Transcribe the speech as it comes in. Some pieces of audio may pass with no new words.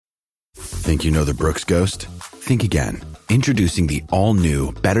Think you know the Brooks Ghost? Think again. Introducing the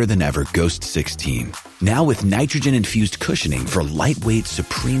all-new, better-than-ever Ghost 16. Now with nitrogen-infused cushioning for lightweight,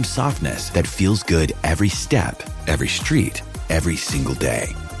 supreme softness that feels good every step, every street, every single day.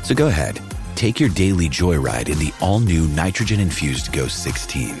 So go ahead, take your daily joyride in the all-new nitrogen-infused Ghost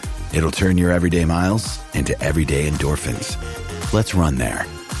 16. It'll turn your everyday miles into everyday endorphins. Let's run there.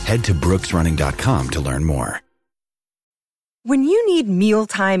 Head to brooksrunning.com to learn more. When you need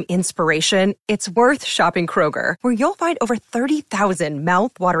mealtime inspiration, it's worth shopping Kroger, where you'll find over 30,000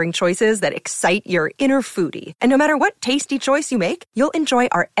 mouth-watering choices that excite your inner foodie. And no matter what tasty choice you make, you'll enjoy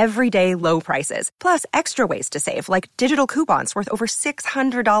our everyday low prices, plus extra ways to save, like digital coupons worth over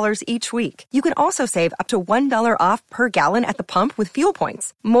 $600 each week. You can also save up to $1 off per gallon at the pump with fuel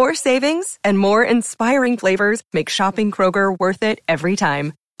points. More savings and more inspiring flavors make shopping Kroger worth it every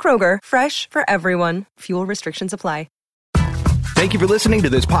time. Kroger, fresh for everyone. Fuel restrictions apply. Thank you for listening to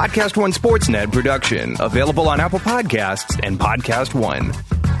this Podcast One Sportsnet production, available on Apple Podcasts and Podcast One.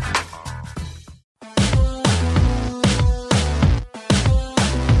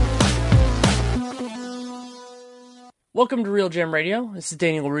 Welcome to Real Gem Radio. This is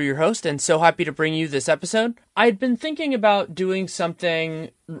Daniel LaRue, your host, and so happy to bring you this episode. I had been thinking about doing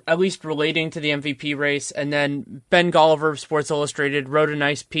something at least relating to the MVP race, and then Ben Golliver of Sports Illustrated wrote a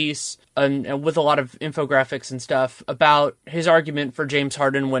nice piece and with a lot of infographics and stuff about his argument for James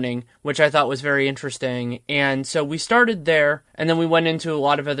Harden winning, which I thought was very interesting. And so we started there, and then we went into a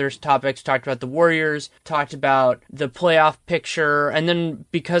lot of other topics, talked about the Warriors, talked about the playoff picture, and then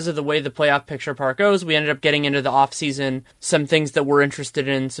because of the way the playoff picture part goes, we ended up getting into the offseason, some things that we're interested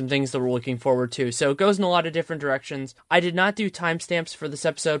in, some things that we're looking forward to. So it goes in a lot of different directions. I did not do timestamps for this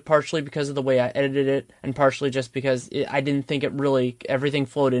episode, partially because of the way I edited it, and partially just because I didn't think everything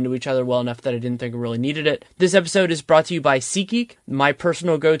flowed into each other well enough that I didn't think I really needed it. This episode is brought to you by SeatGeek, my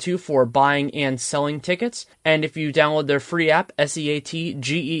personal go-to for buying and selling tickets. And if you download their free app,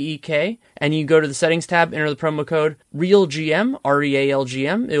 SeatGeek, and you go to the settings tab, enter the promo code REALGM,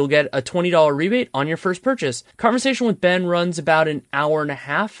 REALGM, it will get a $20 rebate on your first purchase. Conversation with Ben runs about an hour and a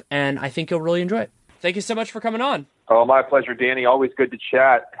half, and I think you'll really enjoy it. Thank you so much for coming on. Oh, my pleasure, Danny. Always good to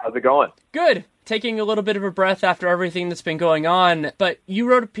chat. How's it going? Good. Taking a little bit of a breath after everything that's been going on. But you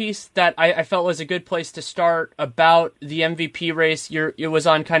wrote a piece that I felt was a good place to start about the MVP race. It was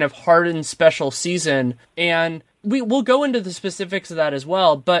on kind of Harden's special season. And we'll go into the specifics of that as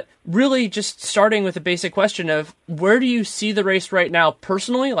well, but really just starting with a basic question of where do you see the race right now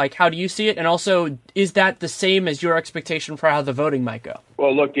personally? Like, how do you see it? And also, is that the same as your expectation for how the voting might go?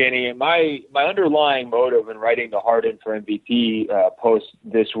 Well, look, Danny, my underlying motive in writing the Harden for MVP post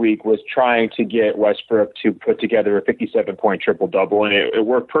this week was trying to get Westbrook to put together a 57-point triple-double, and it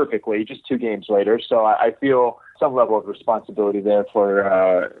worked perfectly just 2 games later. So I feel some level of responsibility there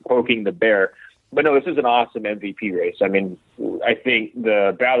for poking the bear. But no, this is an awesome MVP race. I mean, I think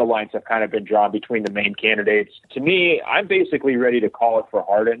the battle lines have kind of been drawn between the main candidates. To me, I'm basically ready to call it for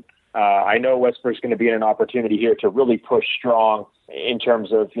Harden. I know Westbrook's going to be in an opportunity here to really push strong in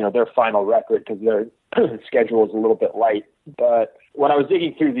terms of, their final record because their schedule is a little bit light. But when I was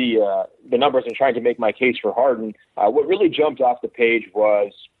digging through the numbers and trying to make my case for Harden, what really jumped off the page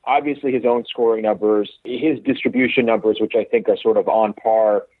was obviously his own scoring numbers, his distribution numbers, which I think are sort of on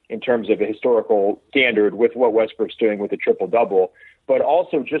par in terms of a historical standard with what Westbrook's doing with a triple-double, but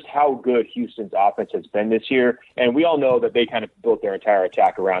also just how good Houston's offense has been this year. And we all know that they kind of built their entire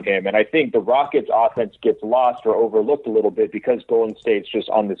attack around him. And I think the Rockets' offense gets lost or overlooked a little bit because Golden State's just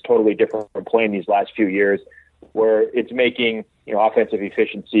on this totally different plane these last few years, where it's making offensive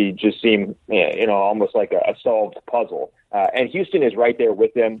efficiency just seem almost like a solved puzzle. And Houston is right there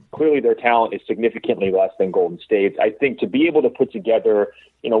with them. Clearly, their talent is significantly less than Golden State's. I think to be able to put together,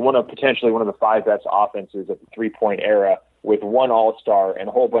 potentially one of the 5 best offenses of the 3-point era with one All-Star and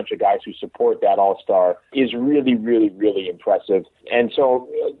a whole bunch of guys who support that All-Star is really, really, really impressive. And so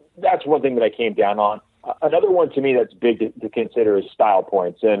that's one thing that I came down on. Another one to me that's big to consider is style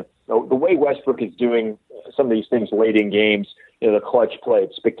points. And the way Westbrook is doing some of these things late in games, the clutch play,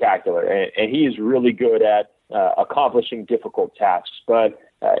 it's spectacular. And he is really good at accomplishing difficult tasks. But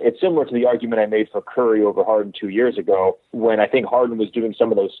it's similar to the argument I made for Curry over Harden 2 years ago, when I think Harden was doing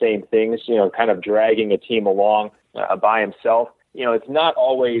some of those same things, kind of dragging a team along by himself. It's not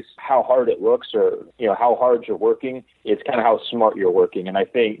always how hard it looks or, how hard you're working. It's kind of how smart you're working. And I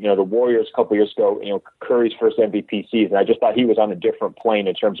think, the Warriors a couple years ago, Curry's first MVP season, I just thought he was on a different plane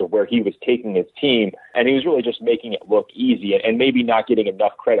in terms of where he was taking his team. And he was really just making it look easy and maybe not getting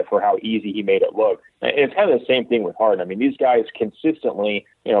enough credit for how easy he made it look. And it's kind of the same thing with Harden. I mean, these guys consistently,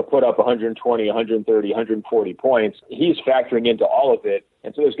 put up 120, 130, 140 points. He's factoring into all of it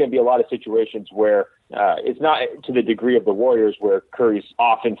And so there's going to be a lot of situations where it's not to the degree of the Warriors where Curry's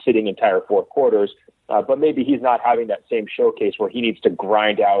often sitting entire fourth quarters, but maybe he's not having that same showcase where he needs to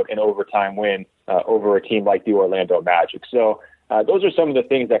grind out an overtime win over a team like the Orlando Magic. So those are some of the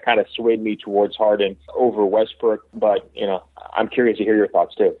things that kind of swayed me towards Harden over Westbrook. But, I'm curious to hear your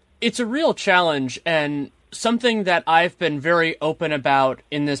thoughts too. It's a real challenge, and something that I've been very open about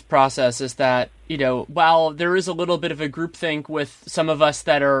in this process is that, while there is a little bit of a groupthink with some of us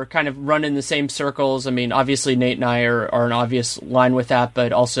that are kind of running the same circles, I mean, obviously Nate and I are an obvious line with that,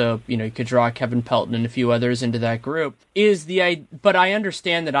 but also, you could draw Kevin Pelton and a few others into that group, but I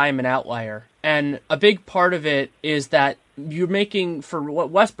understand that I am an outlier. And a big part of it is that you're making, for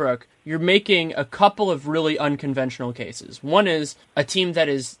Westbrook, you're making a couple of really unconventional cases. One is a team that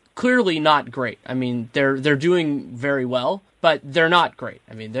is clearly not great. I mean, they're doing very well, but they're not great.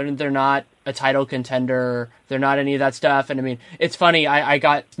 I mean, they're not a title contender. They're not any of that stuff. And I mean, it's funny. I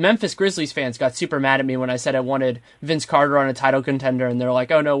got Memphis Grizzlies fans got super mad at me when I said I wanted Vince Carter on a title contender, and they're like,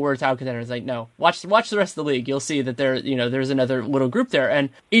 "Oh no, we're a title contender." It's like, no, watch the rest of the league. You'll see that there's another little group there, and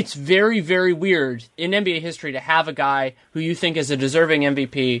it's very, very weird in NBA history to have a guy who you think is a deserving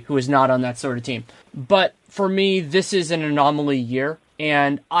MVP who is not on that sort of team. But for me, this is an anomaly year.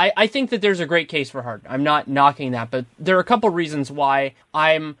 And I think that there's a great case for Harden. I'm not knocking that, but there are a couple reasons why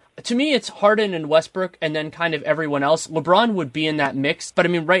to me, it's Harden and Westbrook and then kind of everyone else. LeBron would be in that mix, but I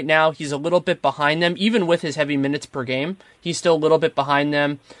mean, right now he's a little bit behind them, even with his heavy minutes per game. He's still a little bit behind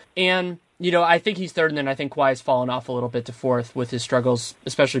them. And, I think he's third, and then I think Kawhi's fallen off a little bit to fourth with his struggles,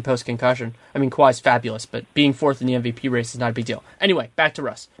 especially post-concussion. I mean, Kawhi's fabulous, but being fourth in the MVP race is not a big deal. Anyway, back to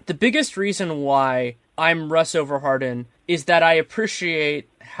Russ. The biggest reason why I'm Russ over Harden is that I appreciate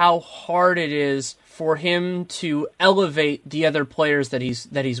how hard it is for him to elevate the other players that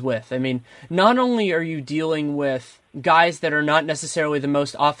he's with. I mean, not only are you dealing with guys that are not necessarily the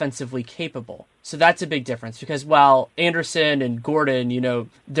most offensively capable, so that's a big difference, because while Anderson and Gordon,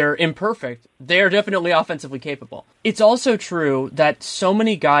 they're imperfect, they're definitely offensively capable. It's also true that so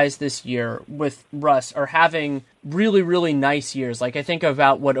many guys this year with Russ are having really, really nice years. Like, I think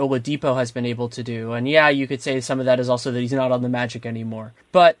about what Oladipo has been able to do. And yeah, you could say some of that is also that he's not on the Magic anymore.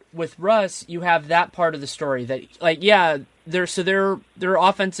 But with Russ, you have that part of the story that, their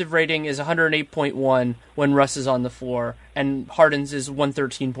offensive rating is 108.1 when Russ is on the floor, and Harden's is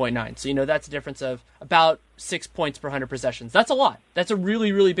 113.9. So, that's a difference of about 6 points per 100 possessions. That's a lot. That's a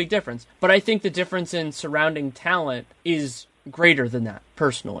really, really big difference. But I think the difference in surrounding talent is greater than that,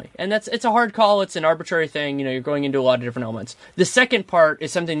 personally. And it's a hard call. It's an arbitrary thing. You're going into a lot of different elements. The second part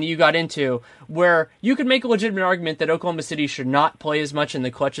is something that you got into where you could make a legitimate argument that Oklahoma City should not play as much in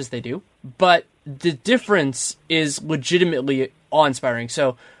the clutch as they do. But the difference is legitimately awe-inspiring.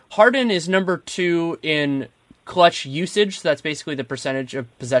 So Harden is number 2 in clutch usage. So that's basically the percentage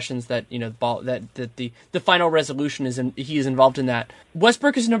of possessions that, the ball, that the final resolution he is involved in that.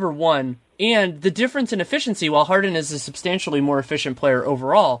 Westbrook is number 1. And the difference in efficiency, while Harden is a substantially more efficient player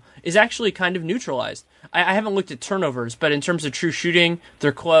overall, is actually kind of neutralized. I haven't looked at turnovers, but in terms of true shooting,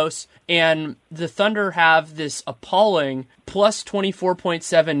 they're close. And the Thunder have this appalling plus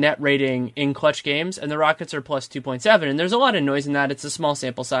 24.7 net rating in clutch games, and the Rockets are plus 2.7. And there's a lot of noise in that. It's a small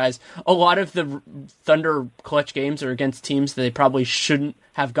sample size. A lot of the Thunder clutch games are against teams that they probably shouldn't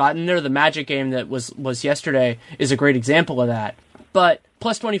have gotten there. The Magic game that was yesterday is a great example of that. But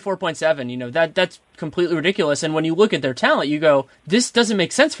plus 24.7, that's completely ridiculous. And when you look at their talent, you go, this doesn't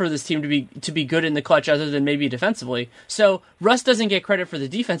make sense for this team to be good in the clutch other than maybe defensively. So Russ doesn't get credit for the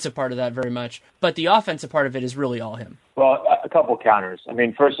defensive part of that very much, but the offensive part of it is really all him. Well, a couple counters. I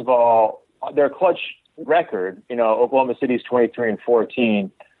mean, first of all, their clutch record, Oklahoma City's 23-14,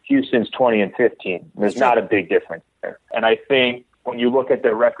 Houston's 20-15. There's not a big difference there. And I think when you look at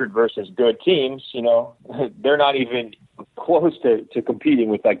their record versus good teams, they're not even close to competing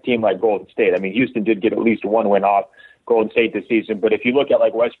with like team like Golden State. I mean, Houston did get at least one win off Golden State this season, but if you look at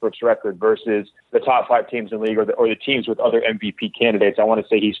like Westbrook's record versus the top 5 teams in the league or the teams with other MVP candidates, I want to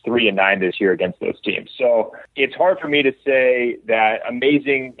say he's 3-9 this year against those teams. So it's hard for me to say that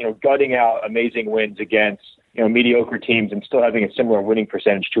amazing, gutting out amazing wins against mediocre teams and still having a similar winning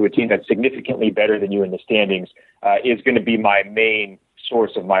percentage to a team that's significantly better than you in the standings is going to be my main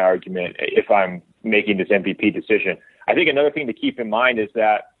source of my argument if I'm making this MVP decision. I think another thing to keep in mind is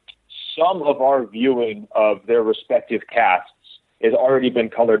that some of our viewing of their respective casts has already been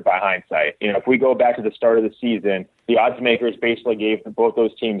colored by hindsight. If we go back to the start of the season, the odds makers basically gave both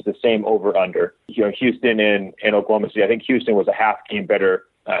those teams the same over-under. Houston and Oklahoma City. I think Houston was a half game better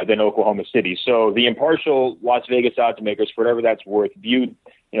than Oklahoma City. So the impartial Las Vegas odds makers, for whatever that's worth, viewed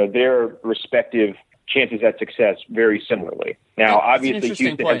their respective chances at success very similarly. Now, obviously,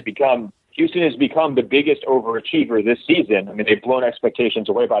 Houston has become the biggest overachiever this season. I mean, they've blown expectations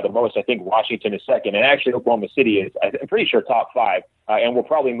away by the most. I think Washington is second, and actually Oklahoma City is, I'm pretty sure, top five, and will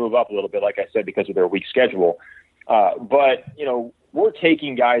probably move up a little bit, like I said, because of their weak schedule. But, we're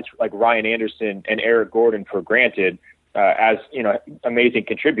taking guys like Ryan Anderson and Eric Gordon for granted as, amazing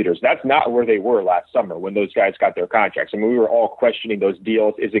contributors. That's not where they were last summer when those guys got their contracts. I mean, we were all questioning those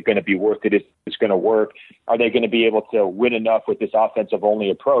deals. Is it going to be worth it? Is it going to work? Are they going to be able to win enough with this offensive-only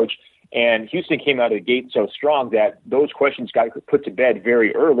approach? And Houston came out of the gate so strong that those questions got put to bed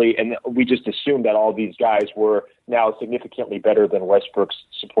very early, and we just assumed that all these guys were now significantly better than Westbrook's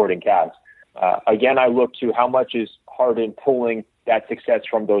supporting cast. Again, I look to how much is Harden pulling that success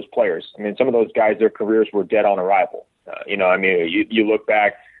from those players. I mean, some of those guys, their careers were dead on arrival. You look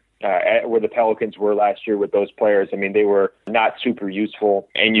back at where the Pelicans were last year with those players. I mean, they were not super useful.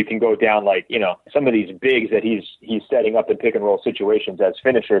 And you can go down some of these bigs that he's setting up in pick and roll situations as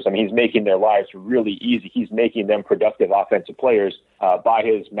finishers. I mean, he's making their lives really easy. He's making them productive offensive players by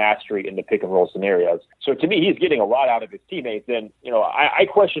his mastery in the pick and roll scenarios. So to me, he's getting a lot out of his teammates. And, I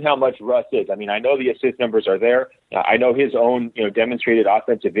question how much Russ is. I mean, I know the assist numbers are there. I know his own, demonstrated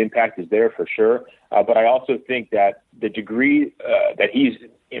offensive impact is there for sure. But I also think that the degree that he's,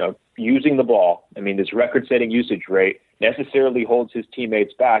 using the ball, I mean, this record-setting usage rate necessarily holds his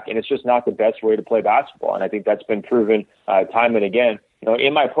teammates back, and it's just not the best way to play basketball. And I think that's been proven time and again.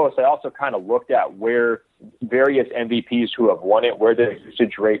 In my post, I also kind of looked at where various MVPs who have won it, where their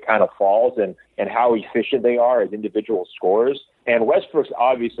usage rate kind of falls and how efficient they are as individual scorers. And Westbrook's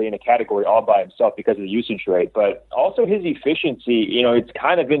obviously in a category all by himself because of the usage rate, but also his efficiency, it's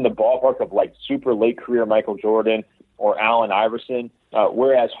kind of in the ballpark of like super late career Michael Jordan or Allen Iverson,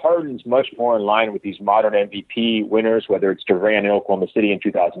 whereas Harden's much more in line with these modern MVP winners, whether it's Durant in Oklahoma City in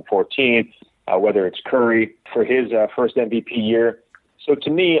 2014, whether it's Curry for his first MVP year. So to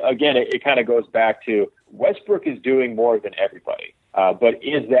me, again, it kind of goes back to Westbrook is doing more than everybody. But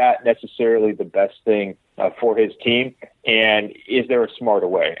is that necessarily the best thing for his team? And is there a smarter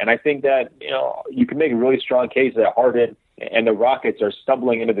way? And I think that, you can make a really strong case that Harden and the Rockets are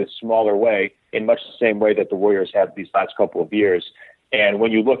stumbling into this smaller way in much the same way that the Warriors have these last couple of years. And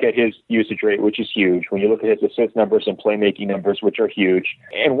when you look at his usage rate, which is huge, when you look at his assist numbers and playmaking numbers, which are huge,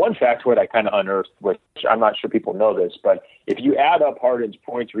 and one factoid I kind of unearthed, which I'm not sure people know this, but if you add up Harden's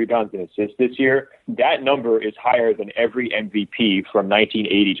points, rebounds, and assists this year, that number is higher than every MVP from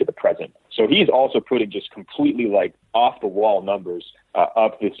 1980 to the present. So he's also putting just completely off-the-wall numbers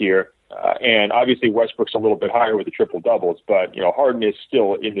up this year. And obviously Westbrook's a little bit higher with the triple doubles, but Harden is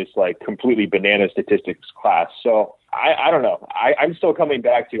still in this completely banana statistics class. So I don't know. I'm still coming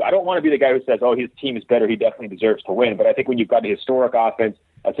back to, I don't want to be the guy who says, his team is better, he definitely deserves to win. But I think when you've got a historic offense,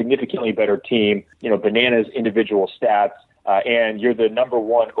 a significantly better team, bananas individual stats, and you're the number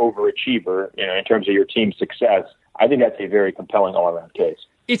one overachiever, in terms of your team's success, I think that's a very compelling all-around case.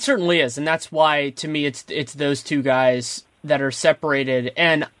 It certainly is, and that's why, to me, it's those two guys that are separated.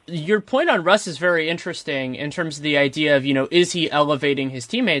 And your point on Russ is very interesting in terms of the idea of, is he elevating his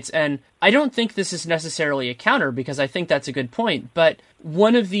teammates? And I don't think this is necessarily a counter because I think that's a good point. But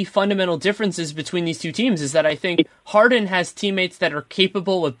one of the fundamental differences between these two teams is that I think Harden has teammates that are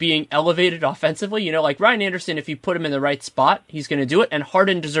capable of being elevated offensively. Like Ryan Anderson, if you put him in the right spot, he's going to do it. And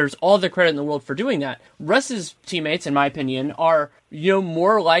Harden deserves all the credit in the world for doing that. Russ's teammates, in my opinion, are,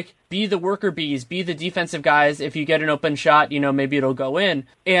 more like be the worker bees, be the defensive guys. If you get an open shot, maybe it'll go in.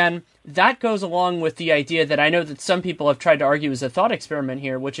 And that goes along with the idea that I know that some people have tried to argue as a thought experiment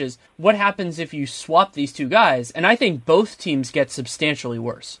here, which is what happens if you swap these two guys? And I think both teams get substantially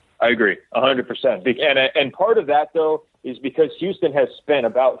worse. I agree, 100%. And part of that, though, is because Houston has spent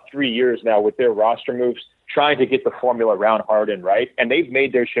about 3 years now with their roster moves trying to get the formula around Harden right, and they've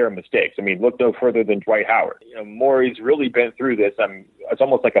made their share of mistakes. I mean, look no further than Dwight Howard. Morey's really been through this. It's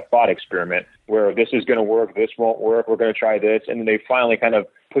almost like a thought experiment where this is going to work, this won't work, we're going to try this, and then they finally kind of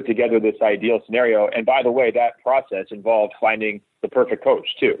put together this ideal scenario. And by the way, that process involved finding the perfect coach,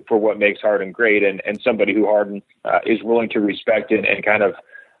 too, for what makes Harden great and somebody who Harden is willing to respect and kind of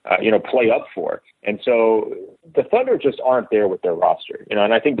play up for. And so the Thunder just aren't there with their roster, and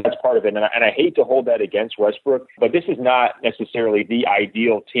I think that's part of it. And I hate to hold that against Westbrook, but this is not necessarily the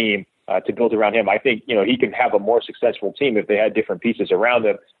ideal team to build around him. I think, he can have a more successful team if they had different pieces around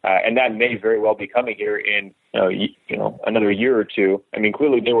him. And that may very well be coming here in, another year or two. I mean,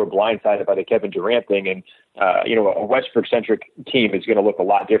 clearly they were blindsided by the Kevin Durant thing. And, a Westbrook-centric team is going to look a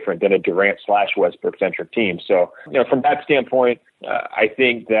lot different than a Durant/Westbrook-centric team. So, from that standpoint, I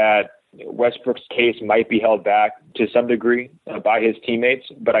think that Westbrook's case might be held back to some degree by his teammates,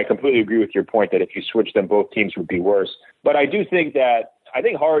 but I completely agree with your point that if you switch them, both teams would be worse. But I do think that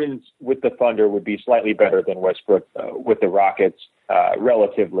Harden's with the Thunder would be slightly better than Westbrook with the Rockets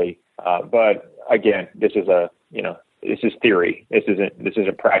relatively. But again, this is theory. This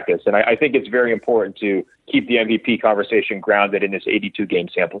isn't practice. And I think it's very important to keep the MVP conversation grounded in this 82-game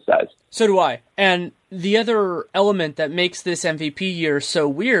sample size. So do I. And the other element that makes this MVP year so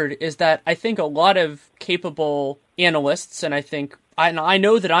weird is that I think a lot of capable analysts, and I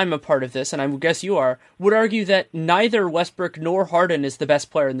know that I'm a part of this, and I guess you are, would argue that neither Westbrook nor Harden is the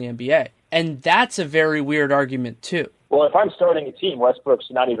best player in the NBA. And that's a very weird argument, too. Well, if I'm starting a team, Westbrook's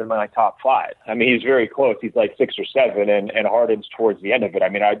not even in my top 5. I mean, he's very close. He's like 6 or 7, and Harden's towards the end of it. I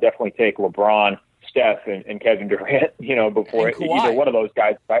mean, I'd definitely take LeBron, Steph, and Kevin Durant, before either one of those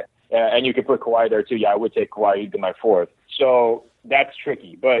guys. Right? And you could put Kawhi there, too. Yeah, I would take Kawhi. He'd be my 4th. So that's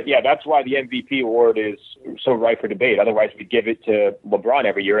tricky. But, yeah, that's why the MVP award is so ripe for debate. Otherwise, we'd give it to LeBron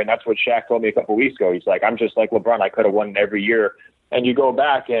every year, and that's what Shaq told me a couple weeks ago. He's like, I'm just like LeBron. I could have won every year. And you go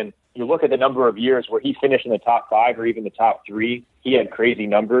back and you look at the number of years where he finished in the top 5 or even the top 3, he had crazy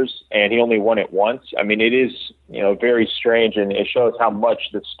numbers, and he only won it once. I mean, it is, very strange, and it shows how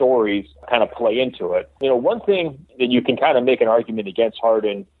much the stories kind of play into it. One thing that you can kind of make an argument against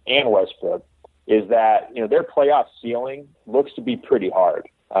Harden and Westbrook is that, their playoff ceiling looks to be pretty hard.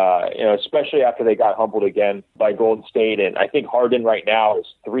 Especially after they got humbled again by Golden State. And I think Harden right now is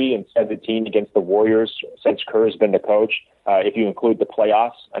 3-17 against the Warriors since Kerr's been the coach. If you include the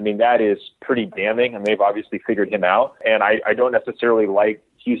playoffs, I mean, that is pretty damning. And they've obviously figured him out. And I don't necessarily like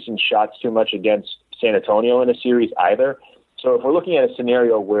Houston's shots too much against San Antonio in a series either. So if we're looking at a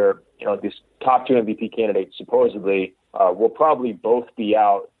scenario where, these top 2 MVP candidates supposedly will probably both be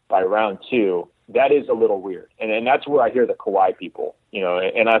out by round 2, that is a little weird. And that's where I hear the Kawhi people,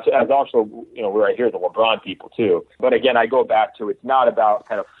 and that's also, where I hear the LeBron people too. But again, I go back to, it's not about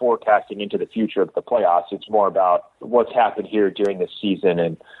kind of forecasting into the future of the playoffs. It's more about what's happened here during this season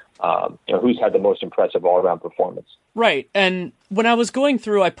and, who's had the most impressive all-around performance. Right. And when I was going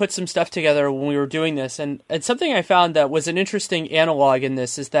through, I put some stuff together when we were doing this, and something I found that was an interesting analog in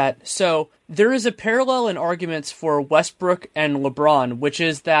this is that, so there is a parallel in arguments for Westbrook and LeBron, which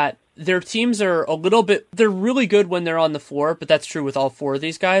is that their teams are they're really good when they're on the floor, but that's true with all 4 of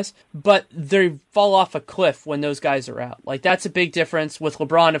these guys, but they fall off a cliff when those guys are out. Like, that's a big difference. With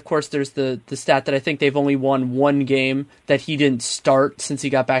LeBron, of course, there's the stat that I think they've only won 1 game that he didn't start since he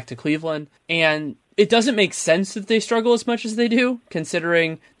got back to Cleveland. And it doesn't make sense that they struggle as much as they do,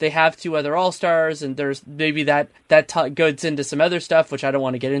 considering they have 2 other All-Stars, and there's maybe that goes into some other stuff, which I don't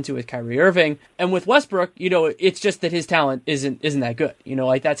want to get into with Kyrie Irving. And with Westbrook, it's just that his talent isn't that good.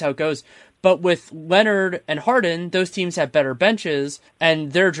 That's how it goes. But with Leonard and Harden, those teams have better benches,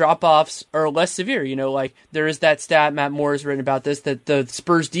 and their drop-offs are less severe. There is that stat, Matt Moore has written about this, that the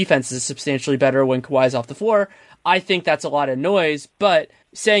Spurs' defense is substantially better when Kawhi's off the floor. I think that's a lot of noise, but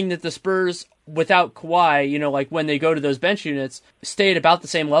saying that the Spurs, without Kawhi, when they go to those bench units, stay at about the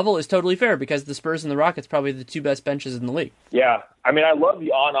same level is totally fair, because the Spurs and the Rockets probably the 2 best benches in the league. Yeah. I mean, I love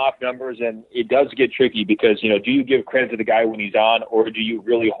the on-off numbers, and it does get tricky because, do you give credit to the guy when he's on, or do you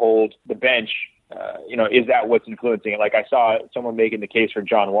really hold the bench? Is that what's influencing it? Like, I saw someone making the case for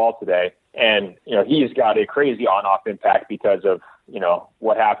John Wall today, and, he's got a crazy on-off impact because of,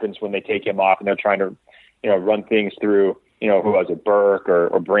 what happens when they take him off and they're trying to, run things through, who was it, Burke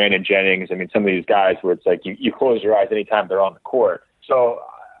or Brandon Jennings. I mean, some of these guys where it's like you close your eyes anytime they're on the court. So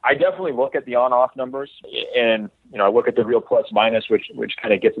I definitely look at the on-off numbers, and, I look at the real plus-minus, which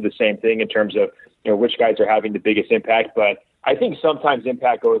kind of gets to the same thing in terms of, which guys are having the biggest impact. But I think sometimes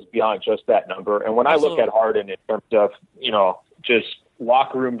impact goes beyond just that number. And when I look at Harden in terms of, just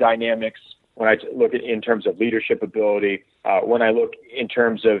locker room dynamics, when I look at in terms of leadership ability, when I look in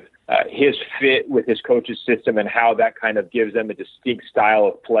terms of his fit with his coach's system and how that kind of gives them a distinct style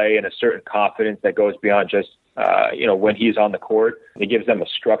of play and a certain confidence that goes beyond just, when he's on the court, it gives them a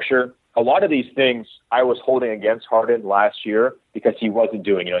structure. A lot of these things I was holding against Harden last year because he wasn't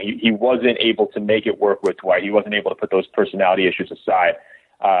doing, he wasn't able to make it work with Dwight. He wasn't able to put those personality issues aside.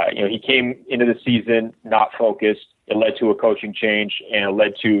 He came into the season not focused. It led to a coaching change, and it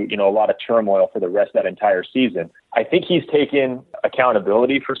led to, a lot of turmoil for the rest of that entire season. I think he's taken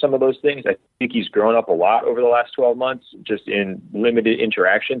accountability for some of those things. I think he's grown up a lot over the last 12 months, just in limited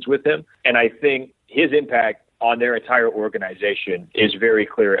interactions with him. And I think his impact on their entire organization is very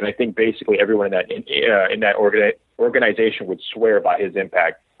clear. And I think basically everyone in that organization would swear by his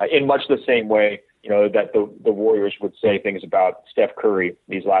impact in much the same way, that the Warriors would say things about Steph Curry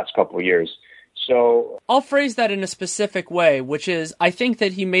these last couple of years. So I'll phrase that in a specific way, which is I think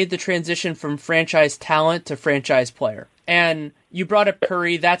that he made the transition from franchise talent to franchise player. And you brought up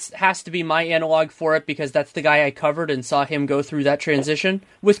Curry. That has to be my analog for it because that's the guy I covered and saw him go through that transition.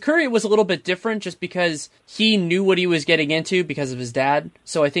 With Curry, it was a little bit different just because he knew what he was getting into because of his dad.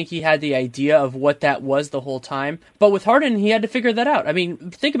 So I think he had the idea of what that was the whole time. But with Harden, he had to figure that out. I mean,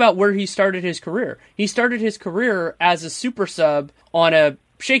 think about where he started his career. He started his career as a super sub on a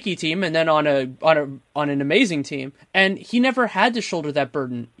shaky team and then on an amazing team, and he never had to shoulder that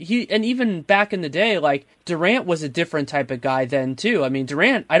burden. And even back in the day, like Durant was a different type of guy then too. I mean,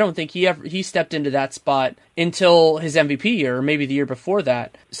 Durant, I don't think he stepped into that spot until his MVP year, or maybe the year before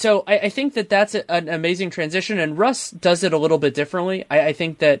that. So I think that that's an amazing transition, and Russ does it a little bit differently. I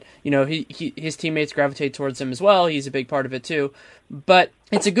think that, you know, his teammates gravitate towards him as well. He's a big part of it too. But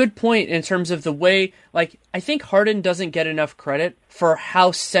it's a good point in terms of the way, like, I think Harden doesn't get enough credit for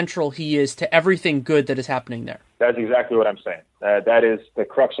how central he is to everything good that is happening there. That's exactly what I'm saying. That is the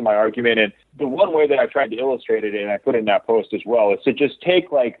crux of my argument. And the one way that I tried to illustrate it, and I put in that post as well, is to just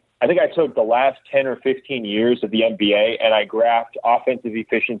take, like, I think I took the last 10 or 15 years of the NBA and I graphed offensive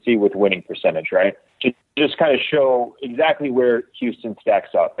efficiency with winning percentage, right? To just kind of show exactly where Houston stacks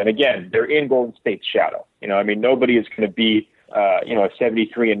up. And again, they're in Golden State's shadow. You know, I mean, nobody is going to beat a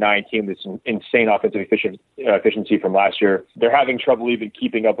 73-9 team that's insane offensive efficiency from last year. They're having trouble even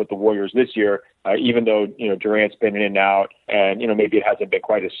keeping up with the Warriors this year, even though, you know, Durant's been in and out, and, you know, maybe it hasn't been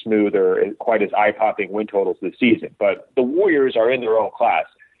quite as smooth or quite as eye-popping win totals this season. But the Warriors are in their own class.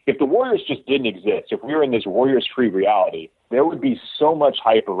 If the Warriors just didn't exist, if we were in this Warriors-free reality, there would be so much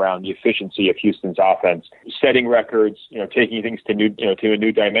hype around the efficiency of Houston's offense, setting records, you know, taking things to a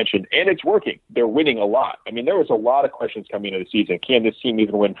new dimension, and it's working. They're winning a lot. I mean, there was a lot of questions coming into the season. Can this team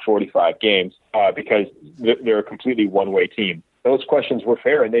even win 45 games? Because they're a completely one-way team. Those questions were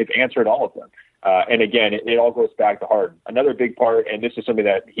fair, and they've answered all of them. And again, it all goes back to Harden. Another big part, and this is something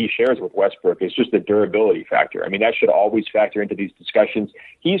that he shares with Westbrook, is just the durability factor. I mean, that should always factor into these discussions.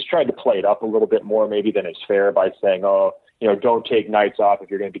 He's tried to play it up a little bit more maybe than is fair by saying, oh, you know, don't take nights off if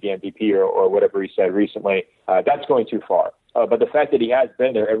you're going to be MVP or whatever he said recently. That's going too far. But the fact that he has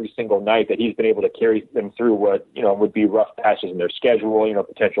been there every single night, that he's been able to carry them through what, you know, would be rough patches in their schedule, you know,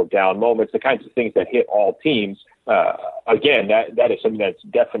 potential down moments, the kinds of things that hit all teams. Again, that is something that's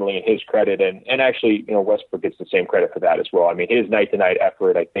definitely in his credit. And actually, you know, Westbrook gets the same credit for that as well. I mean, his night-to-night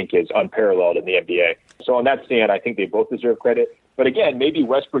effort, I think, is unparalleled in the NBA. So on that stand, I think they both deserve credit. But again, maybe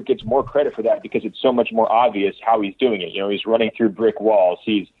Westbrook gets more credit for that because it's so much more obvious how he's doing it. You know, he's running through brick walls.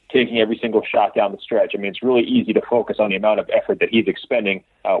 He's taking every single shot down the stretch. I mean, it's really easy to focus on the amount of effort that he's expending.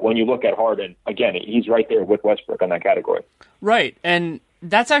 When you look at Harden, again, he's right there with Westbrook on that category. Right. And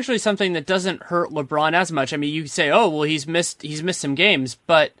that's actually something that doesn't hurt LeBron as much. I mean, you say, oh, well, he's missed some games,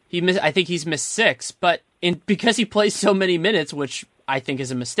 but I think he's missed 6. But because he plays so many minutes, which I think is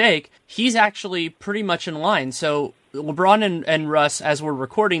a mistake, he's actually pretty much in line. So LeBron and Russ, as we're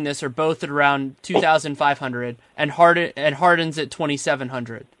recording this, are both at around 2,500, and Harden's at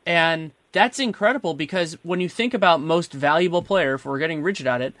 2,700. And that's incredible because when you think about most valuable player, if we're getting rigid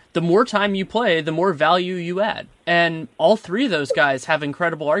at it, the more time you play, the more value you add. And all three of those guys have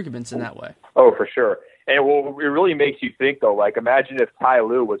incredible arguments in that way. Oh, for sure. And well, it really makes you think, though, like, imagine if Ty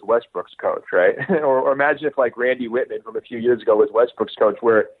Lue was Westbrook's coach, right? or imagine if, like, Randy Whitman from a few years ago was Westbrook's coach,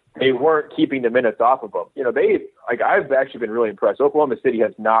 where they weren't keeping the minutes off of him. You know, I've actually been really impressed. Oklahoma City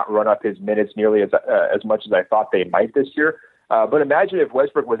has not run up his minutes nearly as much as I thought they might this year. But imagine if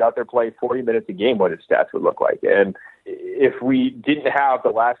Westbrook was out there playing 40 minutes a game, what his stats would look like. And if we didn't have the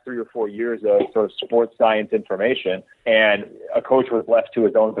last 3 or 4 years of sort of sports science information and a coach was left to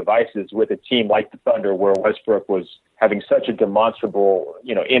his own devices with a team like the Thunder, where Westbrook was having such a demonstrable,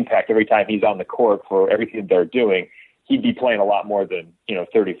 you know, impact every time he's on the court for everything they're doing, he'd be playing a lot more than, you know,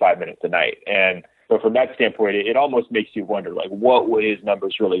 35 minutes a night. And so from that standpoint, it almost makes you wonder, like, what would his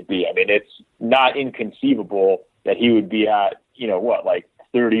numbers really be? I mean, it's not inconceivable that he would be at, you know, what, like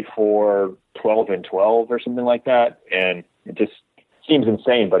 34, 12 and 12 or something like that. And it just seems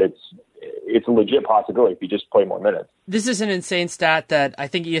insane, but it's a legit possibility if you just play more minutes. This is an insane stat that I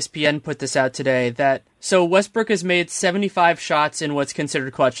think ESPN put this out today, so Westbrook has made 75 shots in what's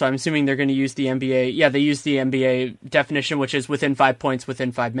considered clutch. So I'm assuming they're going to use the NBA. Yeah, they use the NBA definition, which is within 5 points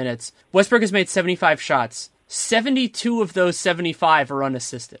within 5 minutes. Westbrook has made 75 shots. 72 of those 75 are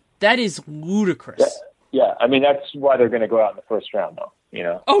unassisted. That is ludicrous. Yeah, I mean, that's why they're going to go out in the first round, though, you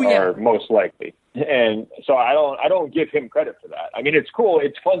know, or most likely. And so I don't give him credit for that. I mean, it's cool.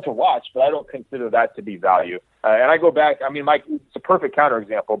 It's fun to watch, but I don't consider that to be value. And I go back, I mean, Mike, it's a perfect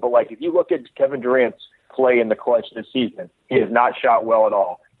counterexample, but like if you look at Kevin Durant's play in the clutch this season. He has not shot well at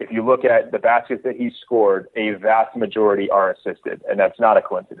all. If you look at the baskets that he's scored, a vast majority are assisted, and that's not a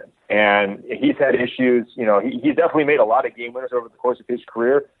coincidence. And he's had issues. You know, he's definitely made a lot of game winners over the course of his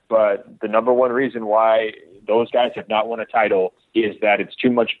career, but the number one reason why those guys have not won a title is that it's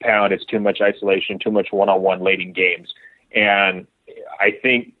too much pound, it's too much isolation, too much one-on-one late in games. And I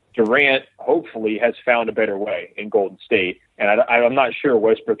think Durant hopefully has found a better way in Golden State. And I'm not sure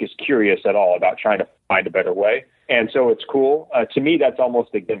Westbrook is curious at all about trying to find a better way. And so it's cool. To me, that's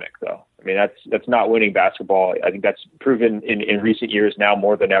almost a gimmick, though. I mean, that's not winning basketball. I think that's proven in recent years now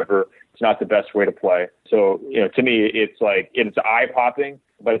more than ever. It's not the best way to play. So, you know, to me, it's like it's eye-popping,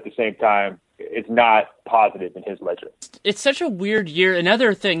 but at the same time, it's not positive in his ledger. It's such a weird year.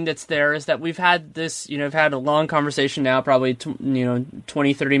 Another thing that's there is that we've had this, you know, I've had a long conversation now, probably,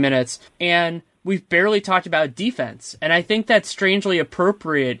 20, 30 minutes, and we've barely talked about defense. And I think that's strangely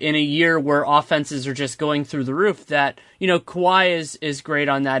appropriate in a year where offenses are just going through the roof. That, you know, Kawhi is great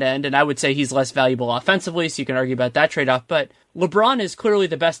on that end, and I would say he's less valuable offensively, so you can argue about that trade-off. But LeBron is clearly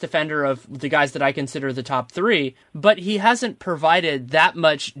the best defender of the guys that I consider the top three, but he hasn't provided that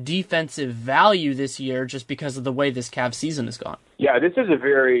much defensive value this year just because of the way this Cavs season has gone. Yeah, this is a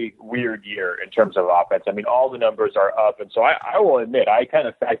very weird year in terms of offense. I mean, all the numbers are up, and so I will admit I kind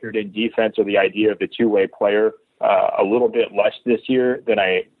of factored in defense or the idea of the two-way player a little bit less this year than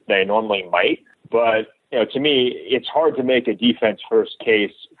I normally might. But you know, to me, it's hard to make a defense-first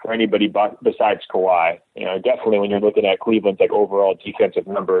case for anybody besides Kawhi. You know, definitely when you're looking at Cleveland's like overall defensive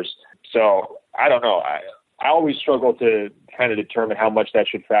numbers. So I don't know. I always struggle to kind of determine how much that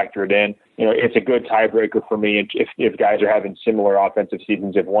should factor it in. You know, it's a good tiebreaker for me if guys are having similar offensive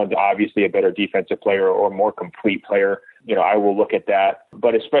seasons. If one's obviously a better defensive player or a more complete player, you know, I will look at that.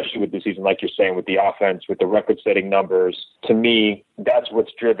 But especially with the season, like you're saying, with the offense, with the record-setting numbers, to me, that's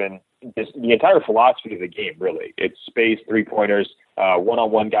what's driven the entire philosophy of the game, really. It's space, three-pointers,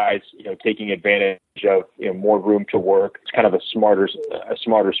 one-on-one guys, you know, taking advantage of, you know, more room to work. It's kind of a smarter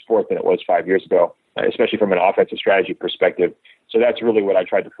sport than it was 5 years ago, especially from an offensive strategy perspective. So that's really what I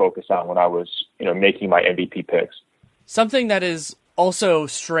tried to focus on when I was, you know, making my MVP picks. Something that is also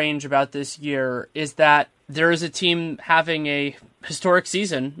strange about this year is that there is a team having a historic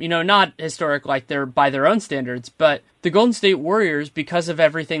season, you know, not historic like they're by their own standards, but the Golden State Warriors, because of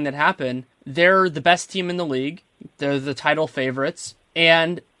everything that happened, they're the best team in the league. They're the title favorites,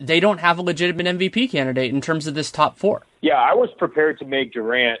 and they don't have a legitimate MVP candidate in terms of this top four. Yeah, I was prepared to make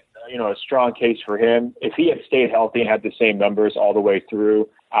Durant, you know, a strong case for him. If he had stayed healthy and had the same numbers all the way through,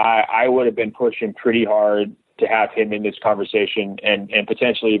 I would have been pushing pretty hard to have him in this conversation and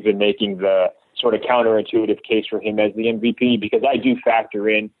potentially even making the sort of counterintuitive case for him as the MVP, because I do factor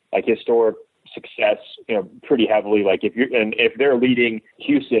in like historic success, you know, pretty heavily. Like if they're leading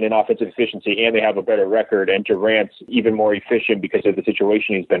Houston in offensive efficiency and they have a better record and Durant's even more efficient because of the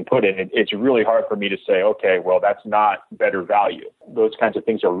situation he's been put in, it's really hard for me to say, okay, well, that's not better value. Those kinds of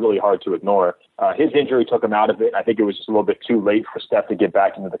things are really hard to ignore. His injury took him out of it. I think it was just a little bit too late for Steph to get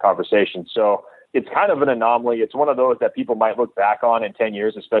back into the conversation. So it's kind of an anomaly. It's one of those that people might look back on in 10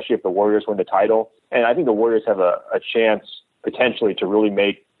 years, especially if the Warriors win the title. And I think the Warriors have a chance potentially to really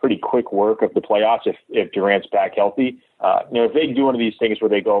make pretty quick work of the playoffs if Durant's back healthy. You know, if they do one of these things where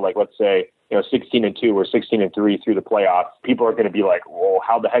they go, like, let's say, you know, 16-2 or 16-3 through the playoffs, people are going to be like, well,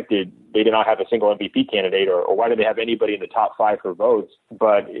 how the heck did they not have a single MVP candidate, or why did they have anybody in the top five for votes?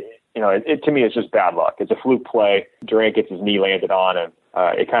 But, you know, it to me, it's just bad luck. It's a fluke play. Durant gets his knee landed on, and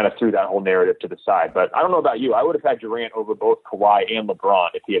it kind of threw that whole narrative to the side. But I don't know about you. I would have had Durant over both Kawhi and LeBron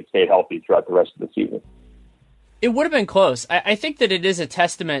if he had stayed healthy throughout the rest of the season. It would have been close. I think that it is a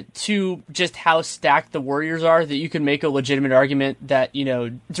testament to just how stacked the Warriors are that you can make a legitimate argument that, you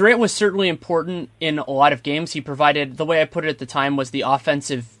know, Durant was certainly important in a lot of games. He provided, the way I put it at the time, was the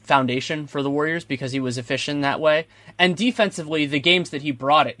offensive foundation for the Warriors because he was efficient that way. And defensively, the games that he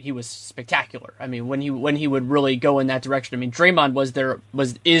brought it, he was spectacular. I mean, when he would really go in that direction. I mean, Draymond was their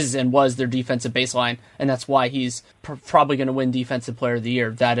defensive baseline, and that's why he's probably going to win Defensive Player of the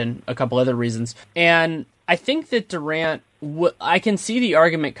Year. That and a couple other reasons. And I think that Durant, I can see the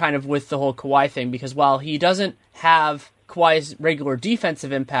argument kind of with the whole Kawhi thing, because while he doesn't have Kawhi's regular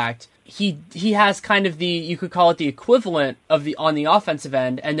defensive impact, he has kind of the, you could call it the equivalent of the on the offensive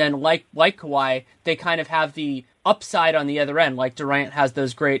end, and then like Kawhi, they kind of have the upside on the other end. Like Durant has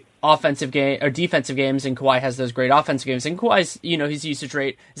those great offensive game or defensive games, and Kawhi has those great offensive games. And Kawhi's, you know, his usage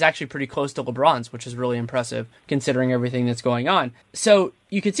rate is actually pretty close to LeBron's, which is really impressive considering everything that's going on. So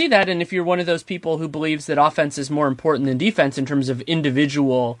you could see that, and if you're one of those people who believes that offense is more important than defense in terms of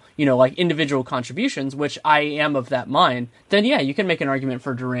individual, individual contributions, which I am of that mind, then yeah, you can make an argument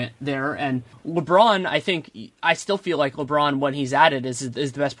for Durant there. And LeBron, I still feel like LeBron, when he's at it, is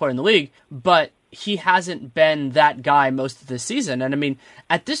the best player in the league, but he hasn't been that guy most of the season. And I mean,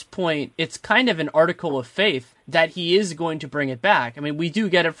 at this point, it's kind of an article of faith that he is going to bring it back. I mean, we do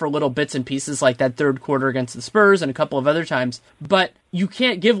get it for little bits and pieces like that third quarter against the Spurs and a couple of other times, but you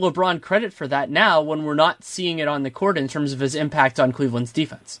can't give LeBron credit for that now when we're not seeing it on the court in terms of his impact on Cleveland's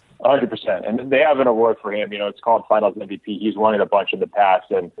defense. 100%. And they have an award for him. It's called Finals MVP. He's won it a bunch in the past.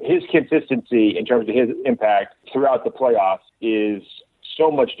 And his consistency in terms of his impact throughout the playoffs is so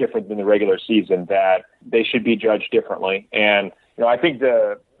much different than the regular season that they should be judged differently. And, I think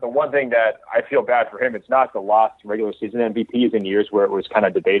the one thing that I feel bad for him, it's not the lost regular season MVPs in years where it was kind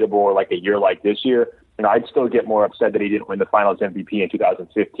of debatable, or like a year like this year. I'd still get more upset that he didn't win the Finals MVP in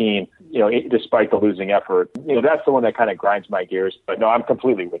 2015, despite the losing effort. That's the one that kind of grinds my gears. But no, I'm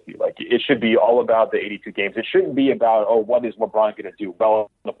completely with you. Like, it should be all about the 82 games. It shouldn't be about, what is LeBron going to do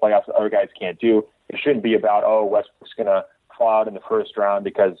well in the playoffs that other guys can't do. It shouldn't be about, Westbrook's going to fall out in the first round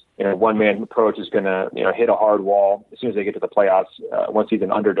because one man approach is going to hit a hard wall as soon as they get to the playoffs once he's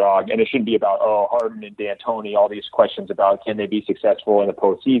an underdog. And it shouldn't be about Harden and D'Antoni, all these questions about can they be successful in the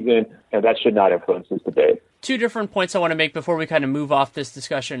postseason. That should not influence this debate. Two different points I want to make before we kind of move off this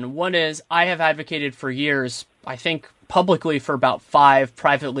discussion. One is I have advocated for years, I think publicly for about 5,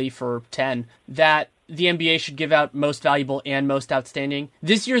 privately for 10, that the NBA should give out most valuable and most outstanding.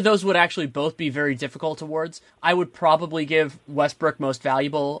 This year, those would actually both be very difficult awards. I would probably give Westbrook most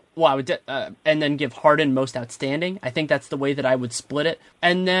valuable, and then give Harden most outstanding. I think that's the way that I would split it.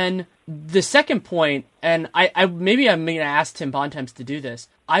 And then the second point, and maybe I'm going to ask Tim Bontemps to do this.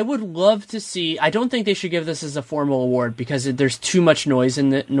 I would love to see. I don't think they should give this as a formal award because there's too much noise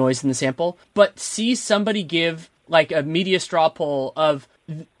in the sample. But see somebody give like a media straw poll of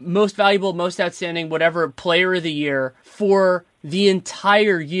most valuable, most outstanding, whatever player of the year for the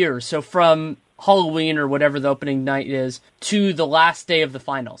entire year. So from Halloween or whatever the opening night is to the last day of the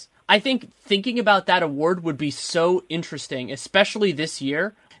finals. I think thinking about that award would be so interesting, especially this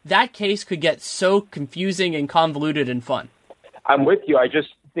year. That case could get so confusing and convoluted and fun. I'm with you. I just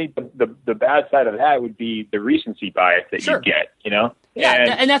think the bad side of that would be the recency bias that you get, Yeah,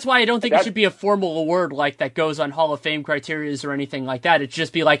 and that's why I don't think it should be a formal award like that goes on Hall of Fame criteria or anything like that. It'd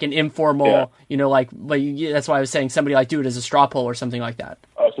just be like an informal, that's why I was saying somebody like do it as a straw poll or something like that.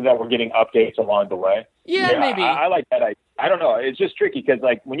 Oh, so that we're getting updates along the way? Yeah, maybe. I like that. I don't know. It's just tricky because,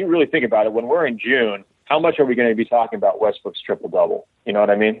 when you really think about it, when we're in June, how much are we going to be talking about Westbrook's triple-double? You know what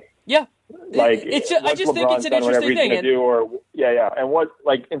I mean? Yeah. I just think it's an interesting thing.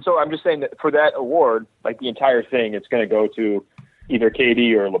 And so I'm just saying that for that award, the entire thing, it's going to go to either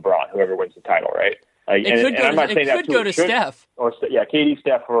KD or LeBron, whoever wins the title, right? It could go to Steph. KD,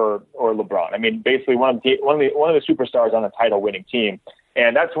 Steph, or LeBron. I mean, basically one of the superstars on a title-winning team.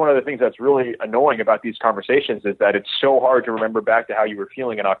 And that's one of the things that's really annoying about these conversations is that it's so hard to remember back to how you were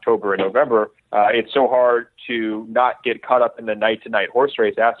feeling in October and November. It's so hard to not get caught up in the night-to-night horse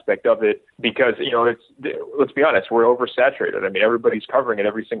race aspect of it because, let's be honest, we're oversaturated. I mean, everybody's covering it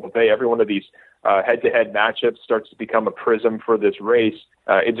every single day. Every one of these head-to-head matchups starts to become a prism for this race.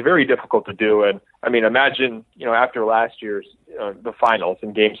 It's very difficult to do. And, I mean, imagine, after last year's the finals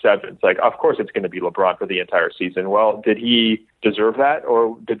in Game 7, it's of course it's going to be LeBron for the entire season. Well, did he deserve that,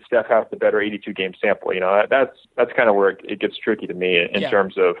 or did Steph have the better 82-game sample? That's kind of where it gets tricky to me in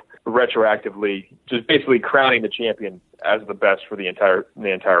terms of retroactively just basically crowning the champion as the best for the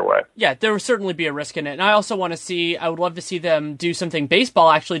entire way. Yeah, there will certainly be a risk in it. And I also want to see, I would love to see them do something baseball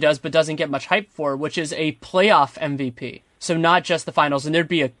actually does but doesn't get much hype for, which is a playoff MVP. So not just the finals, and there'd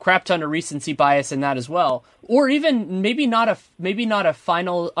be a crap ton of recency bias in that as well. Or even maybe not a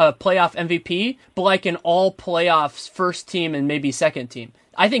final playoff MVP, but like an all playoffs first team and maybe second team.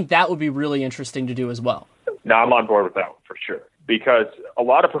 I think that would be really interesting to do as well. No, I'm on board with that one for sure. Because a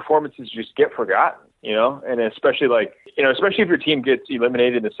lot of performances just get forgotten, and especially especially if your team gets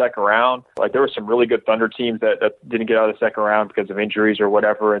eliminated in the second round. There were some really good Thunder teams that didn't get out of the second round because of injuries or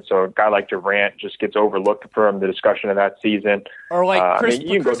whatever. And so a guy like Durant just gets overlooked from the discussion of that season. Or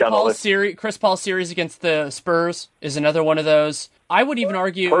Chris Paul's series against the Spurs is another one of those. I would even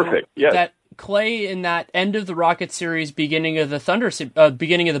argue that Clay in that end of the Rockets series, beginning of the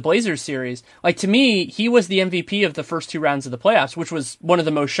Blazers series, to me, he was the MVP of the first 2 rounds of the playoffs, which was one of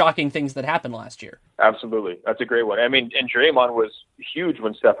the most shocking things that happened last year. Absolutely. That's a great one. I mean, and Draymond was huge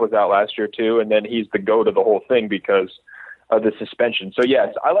when Steph was out last year too, and then he's the GOAT of the whole thing because of the suspension. So yes,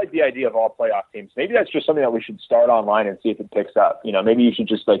 I like the idea of all playoff teams. Maybe that's just something that we should start online and see if it picks up. Maybe you should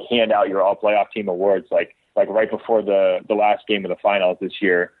just like hand out your all playoff team awards like right before the last game of the finals this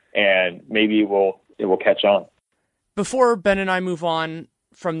year, and maybe it will catch on. Before Ben and I move on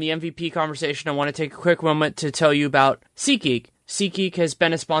from the MVP conversation, I want to take a quick moment to tell you about SeatGeek. SeatGeek has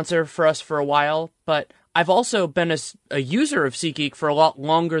been a sponsor for us for a while, but I've also been a user of SeatGeek for a lot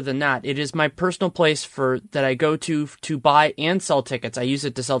longer than that. It is my personal place that I go to buy and sell tickets. I use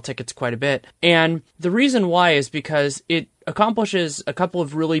it to sell tickets quite a bit. And the reason why is because it accomplishes a couple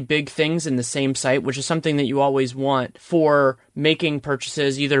of really big things in the same site, which is something that you always want for making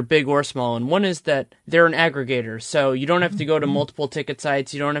purchases, either big or small. And one is that they're an aggregator. So you don't have to go to multiple ticket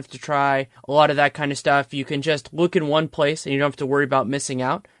sites. You don't have to try a lot of that kind of stuff. You can just look in one place and you don't have to worry about missing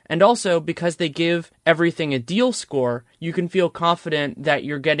out. And also, because they give everything a deal score, you can feel confident that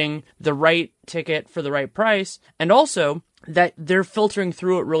you're getting the right ticket for the right price. And also, that they're filtering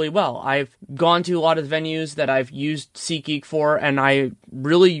through it really well. I've gone to a lot of venues that I've used SeatGeek for, and I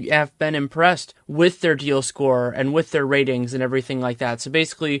really have been impressed with their deal score and with their ratings and everything like that. So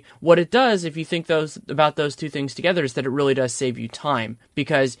basically, what it does, if you think about those two things together, is that it really does save you time,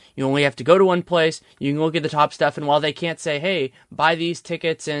 because you only have to go to one place, you can look at the top stuff, and while they can't say, hey, buy these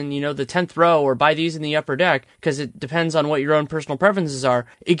tickets in, the 10th row, or buy these in the upper deck, because it depends on what your own personal preferences are,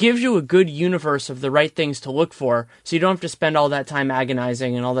 it gives you a good universe of the right things to look for, so you don't have to spend all that time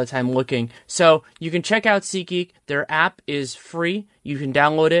agonizing and all that time looking. So you can check out SeatGeek. Their app is free. You can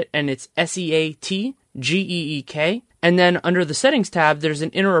download it, and it's SeatGeek. And then under the settings tab, there's an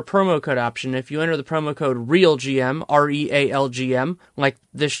enter a promo code option. If you enter the promo code REALGM, REALGM, like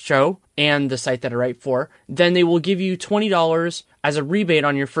this show and the site that I write for, then they will give you $20 as a rebate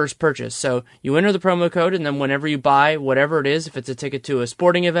on your first purchase. So you enter the promo code, and then whenever you buy whatever it is, if it's a ticket to a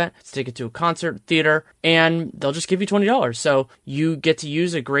sporting event, it's a ticket to a concert, theater, and they'll just give you $20. So you get to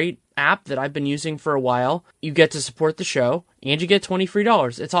use a great app that I've been using for a while. You get to support the show, and you get $20 free.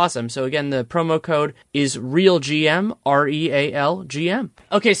 It's awesome. So again, the promo code is REALGM, REALGM.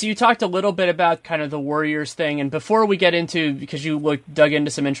 Okay, so you talked a little bit about kind of the Warriors thing, and before we get into, because you dug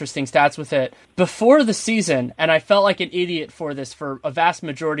into some interesting stats with it, before the season, and I felt like an idiot for this for a vast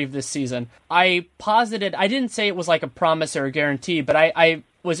majority of this season, I didn't say it was like a promise or a guarantee, but I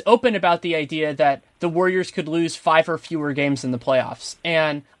was open about the idea that the Warriors could lose 5 or fewer games in the playoffs.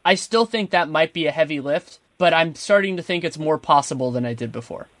 And I still think that might be a heavy lift, but I'm starting to think it's more possible than I did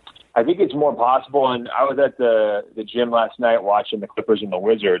before. I think it's more possible, and I was at the gym last night watching the Clippers and the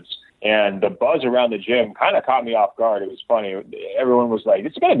Wizards, and the buzz around the gym kind of caught me off guard. It was funny. Everyone was like,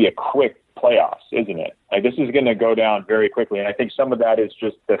 "It's going to be a quick playoffs, isn't it? Like, this is going to go down very quickly." And I think some of that is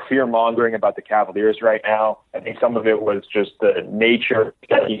just the fear-mongering about the Cavaliers right now. I think some of it was just the nature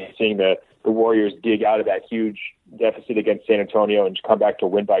of seeing the Warriors dig out of that huge deficit against San Antonio and come back to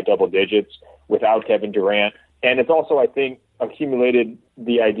win by double digits without Kevin Durant. And it's also, I think, accumulated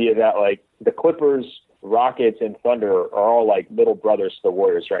the idea that, like, the Clippers, Rockets, and Thunder are all like little brothers to the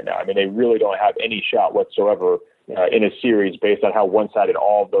Warriors right now. I mean, they really don't have any shot whatsoever in a series based on how one-sided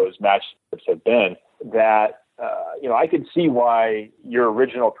all of those matchups have been. That, I could see why your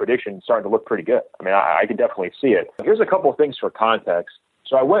original prediction is starting to look pretty good. I mean, I could definitely see it. Here's a couple of things for context.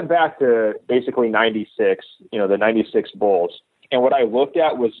 So I went back to basically 96, the 96 Bulls. And what I looked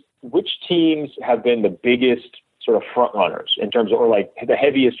at was which teams have been the biggest sort of front runners in terms of, or like the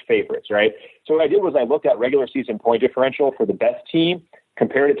heaviest favorites, right? So what I did was I looked at regular season point differential for the best team,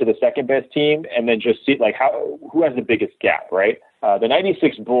 compared it to the second best team, and then just see like who has the biggest gap, right? The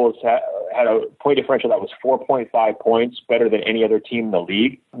 96 Bulls had a point differential that was 4.5 points better than any other team in the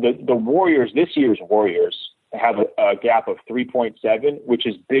league. The Warriors, this year's Warriors, have a gap of 3.7, which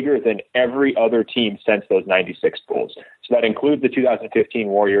is bigger than every other team since those 96 Bulls. So that includes the 2015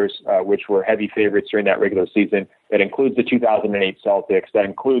 Warriors, which were heavy favorites during that regular season. That includes the 2008 Celtics. That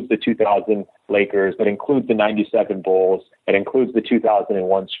includes the 2000 Lakers. That includes the 97 Bulls. That includes the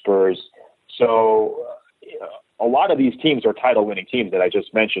 2001 Spurs. So a lot of these teams are title-winning teams that I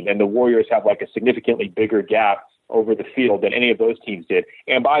just mentioned, and the Warriors have like a significantly bigger gap over the field than any of those teams did.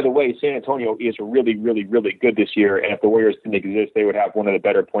 And by the way, San Antonio is really, really, really good this year. And if the Warriors didn't exist, they would have one of the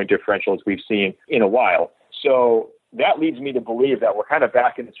better point differentials we've seen in a while. So that leads me to believe that we're kind of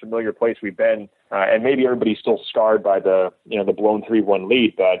back in this familiar place we've been. And maybe everybody's still scarred by the blown 3-1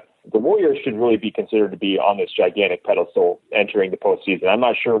 lead, but the Warriors should really be considered to be on this gigantic pedestal entering the postseason. I'm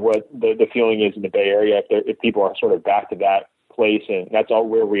not sure what the feeling is in the Bay Area, if people are sort of back to that place, and that's all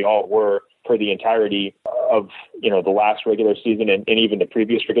where we all were for the entirety of, the last regular season and even the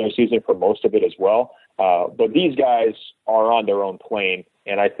previous regular season for most of it as well. But these guys are on their own plane.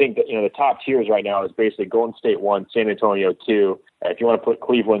 And I think that, the top tiers right now is basically Golden State 1, San Antonio 2. If you want to put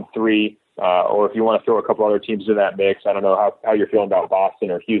Cleveland 3, or if you want to throw a couple other teams in that mix, I don't know how you're feeling about Boston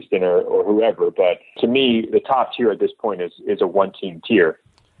or Houston or whoever. But to me, the top tier at this point is a one-team tier.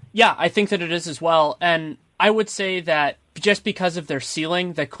 Yeah, I think that it is as well. And I would say that just because of their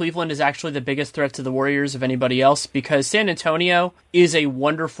ceiling, that Cleveland is actually the biggest threat to the Warriors of anybody else, because San Antonio is a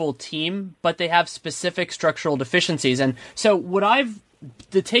wonderful team, but they have specific structural deficiencies. And so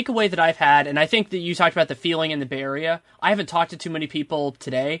the takeaway that I've had, and I think that you talked about the feeling in the Bay Area, I haven't talked to too many people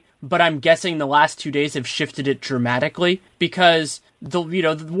today, but I'm guessing the last 2 days have shifted it dramatically, because the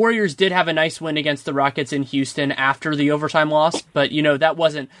Warriors did have a nice win against the Rockets in Houston after the overtime loss, but that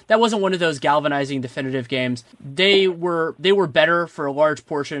wasn't one of those galvanizing definitive games. They were better for a large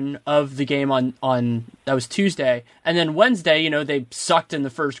portion of the game on that was Tuesday, and then Wednesday, they sucked in the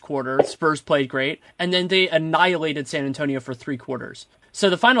first quarter. Spurs played great, and then they annihilated San Antonio for 3 quarters. So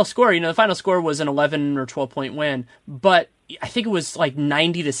the final score, was an 11 or 12 point win, but I think it was like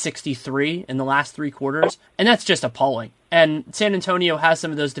 90-63 in the last 3 quarters, and that's just appalling. And San Antonio has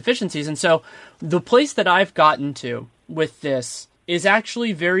some of those deficiencies, and so the place that I've gotten to with this is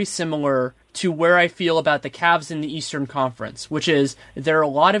actually very similar to where I feel about the Cavs in the Eastern Conference, which is there are a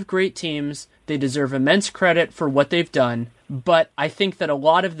lot of great teams. They deserve immense credit for what they've done, but I think that a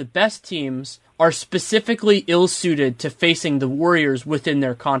lot of the best teams are specifically ill-suited to facing the Warriors within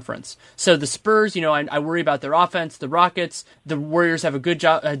their conference. So the Spurs, I worry about their offense. The Rockets, the Warriors have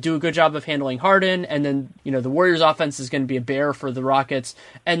do a good job of handling Harden, and then the Warriors' offense is going to be a bear for the Rockets.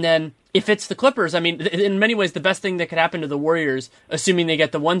 And then if it's the Clippers, in many ways, the best thing that could happen to the Warriors, assuming they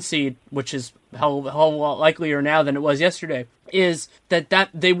get the 1 seed, which is a hell of a lot likelier now than it was yesterday, is that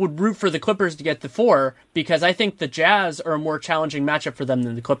they would root for the Clippers to get the 4, because I think the Jazz are a more challenging matchup for them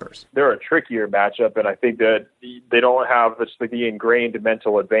than the Clippers. They're a trickier matchup, and I think that they don't have the ingrained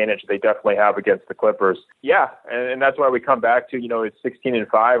mental advantage they definitely have against the Clippers. Yeah, and that's why we come back to, is 16-5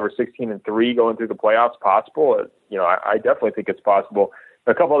 or 16-3 going through the playoffs possible? I definitely think it's possible.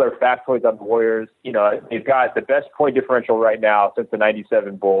 A couple other factoids on the Warriors. They've got the best point differential right now since the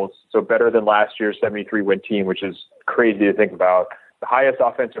 97 Bulls, so better than last year's 73-win team, which is crazy to think about. The highest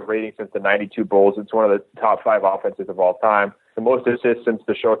offensive rating since the 92 Bulls. It's one of the top 5 offenses of all time. The most assists since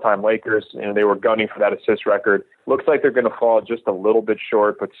the Showtime Lakers, and they were gunning for that assist record. Looks like they're going to fall just a little bit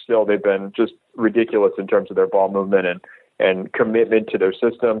short, but still they've been just ridiculous in terms of their ball movement and commitment to their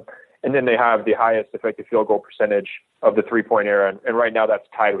system. And then they have the highest effective field goal percentage of the three-point era, and right now that's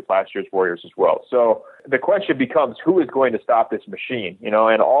tied with last year's Warriors as well. So the question becomes, who is going to stop this machine? And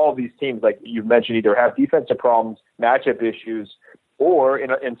all of these teams, like you've mentioned, either have defensive problems, matchup issues, or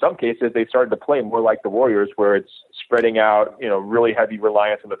in some cases they started to play more like the Warriors, where it's spreading out, really heavy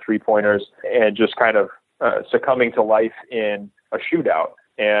reliance on the three-pointers and just kind of succumbing to life in a shootout.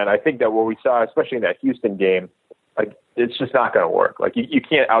 And I think that what we saw, especially in that Houston game, it's just not going to work. You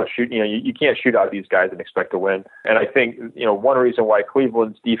can't outshoot, you can't shoot out these guys and expect to win. And I think, one reason why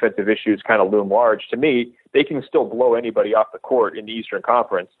Cleveland's defensive issues kind of loom large, to me, they can still blow anybody off the court in the Eastern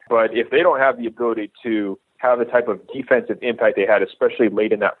Conference. But if they don't have the ability to have the type of defensive impact they had, especially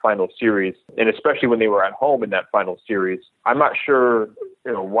late in that final series, and especially when they were at home in that final series, I'm not sure,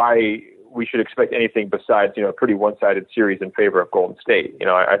 why we should expect anything besides, a pretty one-sided series in favor of Golden State.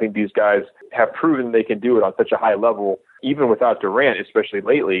 I think these guys have proven they can do it on such a high level, even without Durant, especially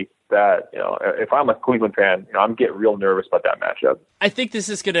lately, that, if I'm a Cleveland fan, I'm getting real nervous about that matchup. I think this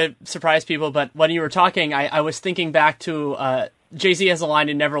is going to surprise people, but when you were talking, I was thinking back to Jay-Z has a line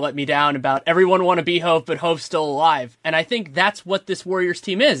in Never Let Me Down about everyone want to be Hope, but Hope's still alive. And I think that's what this Warriors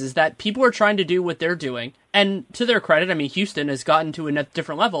team is that people are trying to do what they're doing. And to their credit, Houston has gotten to a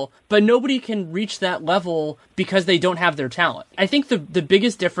different level, but nobody can reach that level because they don't have their talent. I think the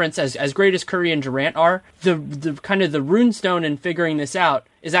biggest difference, as great as Curry and Durant are, the kind of the runestone in figuring this out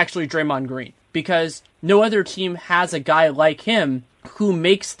is actually Draymond Green, because no other team has a guy like him who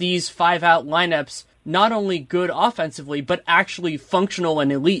makes these 5-out lineups not only good offensively, but actually functional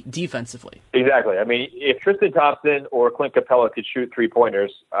and elite defensively. Exactly. If Tristan Thompson or Clint Capella could shoot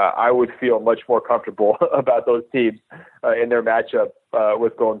three-pointers, I would feel much more comfortable about those teams in their matchup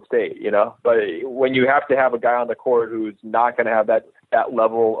with Golden State, But when you have to have a guy on the court who's not going to have that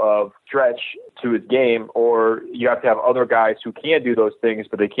level of stretch to his game, or you have to have other guys who can do those things,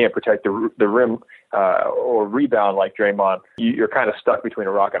 but they can't protect the rim or rebound like Draymond, you're kind of stuck between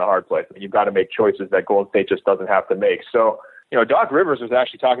a rock and a hard place. You've got to make choices that Golden State just doesn't have to make. So Doc Rivers was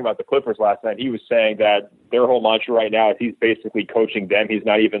actually talking about the Clippers last night. He was saying that their whole mantra right now is he's basically coaching them. He's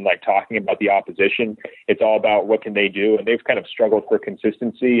not even like talking about the opposition. It's all about what can they do. And they've kind of struggled for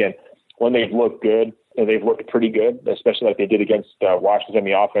consistency. And when they've looked good, they've looked pretty good, especially like they did against Washington.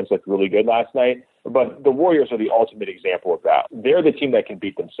 The offense looked really good last night. But the Warriors are the ultimate example of that. They're the team that can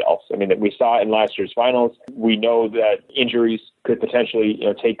beat themselves. I mean, we saw it in last year's finals. We know that injuries could potentially,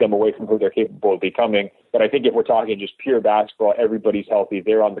 take them away from who they're capable of becoming. But I think if we're talking just pure basketball, everybody's healthy,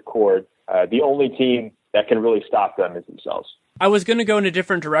 they're on the court. The only team that can really stop them is themselves. I was going to go in a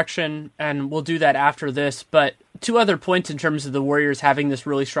different direction, and we'll do that after this, but two other points in terms of the Warriors having this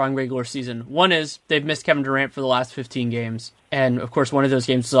really strong regular season. One is they've missed Kevin Durant for the last 15 games, and of course one of those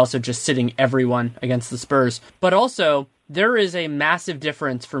games is also just sitting everyone against the Spurs. But also, there is a massive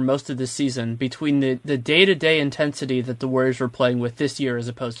difference for most of this season between the day-to-day intensity that the Warriors were playing with this year as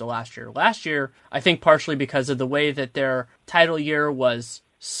opposed to last year. Last year, I think partially because of the way that their title year was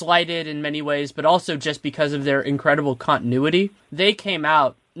slighted in many ways, but also just because of their incredible continuity, they came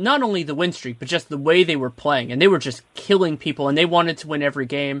out, not only the win streak, but just the way they were playing, and they were just killing people, and they wanted to win every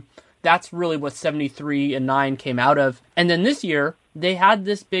game. That's really what 73-9 came out of. And then this year, they had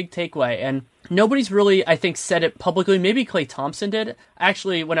this big takeaway, and nobody's really, I think, said it publicly. Maybe Klay Thompson did.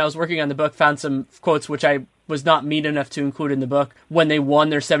 Actually, when I was working on the book, found some quotes which I was not mean enough to include in the book when they won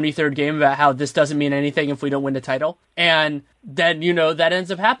their 73rd game about how this doesn't mean anything if we don't win the title. And then, that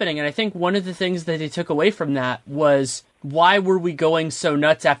ends up happening. And I think one of the things that they took away from that was, why were we going so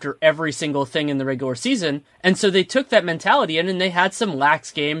nuts after every single thing in the regular season? And so they took that mentality in, and they had some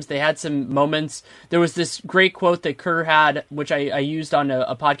lax games. They had some moments. There was this great quote that Kerr had, which I used on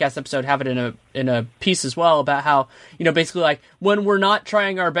a podcast episode, have it in a piece as well, about how, basically like when we're not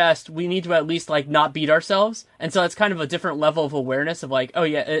trying our best, we need to at least like not beat ourselves. And so it's kind of a different level of awareness of like, oh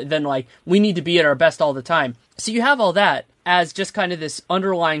yeah, then like we need to be at our best all the time. So you have all that as just kind of this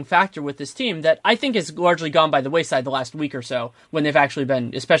underlying factor with this team that I think has largely gone by the wayside the last week or so, when they've actually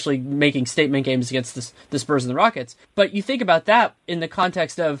been, especially making statement games against the Spurs and the Rockets. But you think about that in the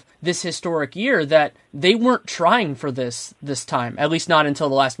context of this historic year, that they weren't trying for this time, at least not until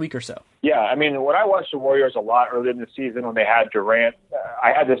the last week or so. Yeah, I mean, when I watched the Warriors a lot earlier in the season when they had Durant,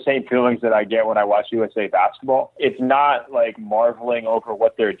 I had the same feelings that I get when I watch USA basketball. It's not like marveling over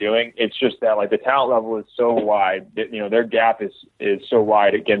what they're doing. It's just that like the talent level is so wide that, their gap is so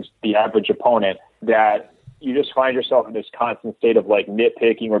wide against the average opponent that you just find yourself in this constant state of like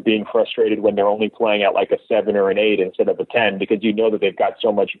nitpicking or being frustrated when they're only playing at like a 7 or an 8 instead of a 10, because you know that they've got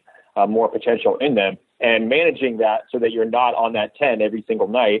so much more potential in them. And managing that so that you're not on that 10 every single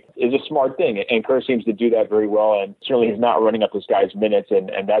night is a smart thing. And Kerr seems to do that very well. And certainly he's not running up his guys' minutes.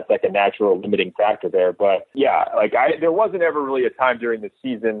 And that's like a natural limiting factor there. But yeah, like there wasn't ever really a time during the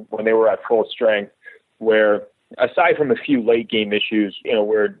season when they were at full strength where, aside from a few late game issues,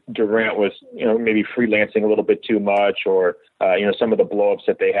 where Durant was, maybe freelancing a little bit too much, or, some of the blowups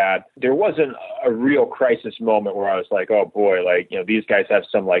that they had, there wasn't a real crisis moment where I was like, oh boy, like, these guys have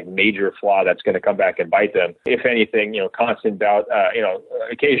some like major flaw that's going to come back and bite them. If anything, constant bout,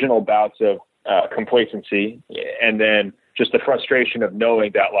 occasional bouts of complacency, and then just the frustration of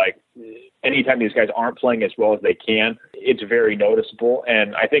knowing that like anytime these guys aren't playing as well as they can, it's very noticeable.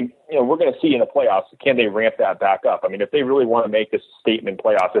 And I think, we're going to see in the playoffs, can they ramp that back up? I mean, if they really want to make this statement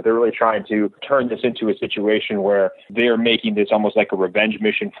playoffs, if they're really trying to turn this into a situation where they're making this almost like a revenge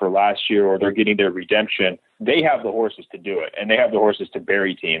mission for last year, or they're getting their redemption, they have the horses to do it, and they have the horses to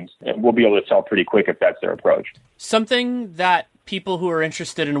bury teams. And we'll be able to tell pretty quick if that's their approach. Something that people who are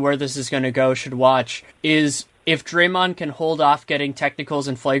interested in where this is going to go should watch is if Draymond can hold off getting technicals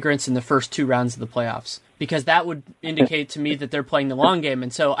and flagrants in the first 2 rounds of the playoffs, because that would indicate to me that they're playing the long game.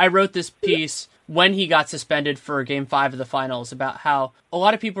 And so I wrote this piece when he got suspended for Game 5 of the finals about how a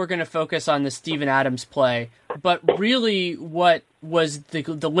lot of people are going to focus on the Steven Adams play, but really what was the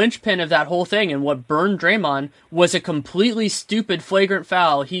linchpin of that whole thing and what burned Draymond was a completely stupid flagrant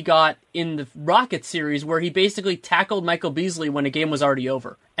foul he got in the Rockets series, where he basically tackled Michael Beasley when a game was already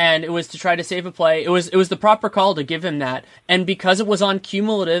over. And it was to try to save a play. It was the proper call to give him that. And because it was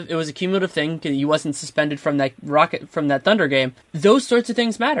it was a cumulative thing, he wasn't suspended from that Thunder game. Those sorts of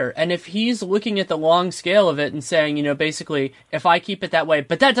things matter. And if he's looking at the long scale of it and saying, basically, if I keep it that way,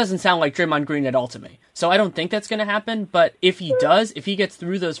 but that doesn't sound like Draymond Green at all to me. So I don't think that's going to happen. But if he does, if he gets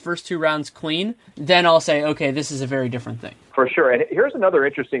through those first 2 rounds clean, then I'll say, okay, this is a very different thing. For sure. And here's another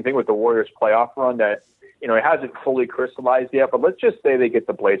interesting thing with the Warriors playoff run that, it hasn't fully crystallized yet, but let's just say they get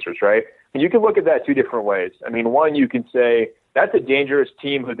the Blazers, right? And you can look at that two different ways. I mean, one, you can say that's a dangerous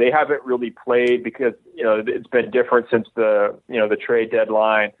team who they haven't really played because, it's been different since the trade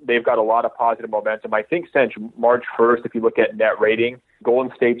deadline. They've got a lot of positive momentum. I think since March 1st, if you look at net rating,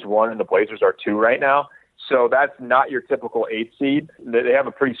 Golden State's 1 and the Blazers are 2 right now. So that's not your typical 8 seed. They have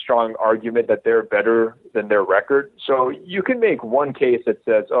a pretty strong argument that they're better than their record. So you can make one case that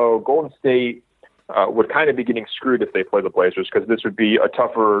says, Golden State would kind of be getting screwed if they play the Blazers because this would be a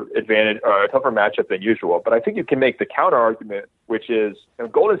tougher matchup than usual. But I think you can make the counter argument, which is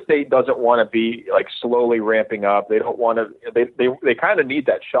Golden State doesn't want to be like slowly ramping up. They don't want to. They kind of need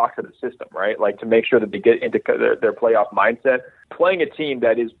that shock to the system, right? Like to make sure that they get into their playoff mindset. Playing a team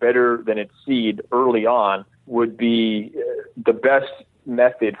that is better than its seed early on would be the best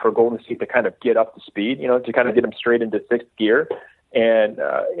method for Golden State to kind of get up to speed. To kind of get them straight into sixth gear. And,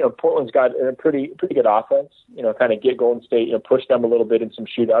 Portland's got a pretty good offense, kind of get Golden State, push them a little bit in some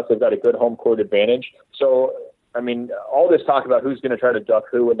shootouts. They've got a good home court advantage. So, I mean, all this talk about who's going to try to duck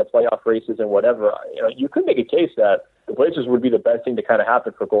who in the playoff races and whatever, you could make a case that the Blazers would be the best thing to kind of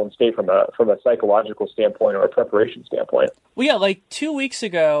happen for Golden State from a psychological standpoint or a preparation standpoint. Well, yeah, like 2 weeks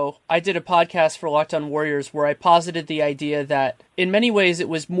ago, I did a podcast for Locked On Warriors where I posited the idea that in many ways it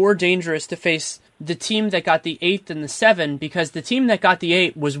was more dangerous to face the team that got the 8th and the 7 because the team that got the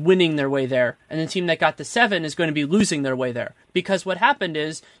 8 was winning their way there, and the team that got the 7 is going to be losing their way there. Because what happened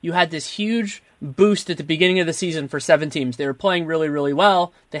is you had this huge boost at the beginning of the season for 7 teams. They were playing really, really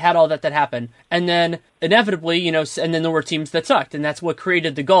well. They had all that happen. And then inevitably, and then there were teams that sucked. And that's what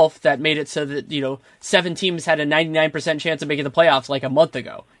created the gulf that made it so that, 7 teams had a 99% chance of making the playoffs like a month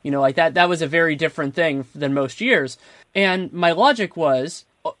ago. Like that was a very different thing than most years. And my logic was,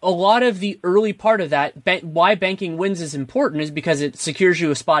 a lot of the early part of that, why banking wins is important is because it secures you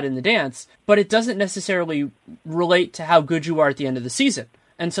a spot in the dance, but it doesn't necessarily relate to how good you are at the end of the season.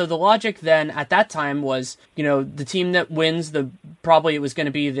 And so the logic then at that time was, the team that wins, probably it was going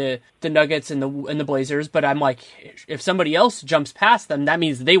to be the Nuggets and the Blazers. But I'm like, if somebody else jumps past them, that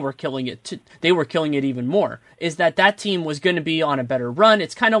means they were killing it. They were killing it even more. Is that team was going to be on a better run?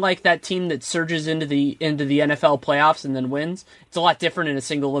 It's kind of like that team that surges into the NFL playoffs and then wins. It's a lot different in a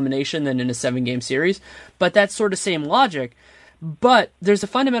single elimination than in a 7-game series. But that sort of same logic. But there's a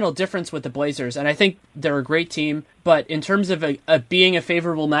fundamental difference with the Blazers, and I think they're a great team, but in terms of being a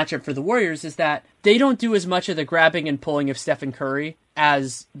favorable matchup for the Warriors is that they don't do as much of the grabbing and pulling of Stephen Curry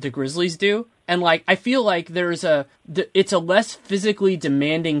as the Grizzlies do. And I feel like it's a less physically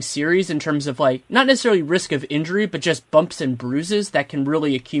demanding series in terms of not necessarily risk of injury, but just bumps and bruises that can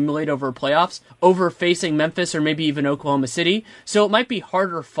really accumulate over playoffs, over facing Memphis or maybe even Oklahoma City. So it might be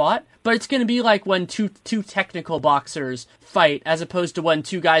harder fought, but it's going to be like when two technical boxers fight as opposed to when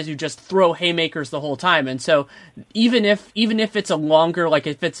 2 guys who just throw haymakers the whole time. And so even if it's a longer,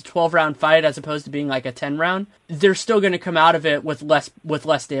 if it's a 12-round fight as opposed to being like a 10-round, they're still going to come out of it with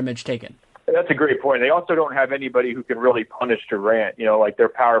less damage taken. That's a great point. They also don't have anybody who can really punish Durant. Their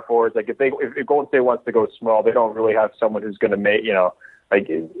power forwards. If Golden State wants to go small, they don't really have someone who's going to make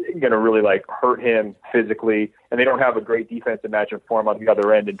going to really hurt him physically, and they don't have a great defensive matchup for him on the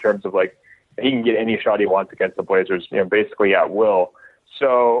other end in terms of he can get any shot he wants against the Blazers, basically at will.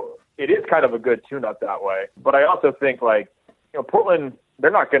 So it is kind of a good tune-up that way. But I also think Portland,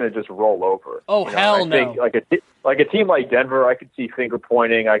 they're not going to just roll over. Oh, hell no. Like a team like Denver, I could see finger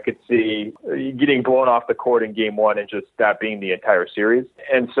pointing. I could see getting blown off the court in game 1 and just that being the entire series.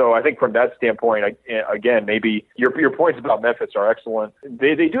 And so I think from that standpoint, again, maybe your points about Memphis are excellent.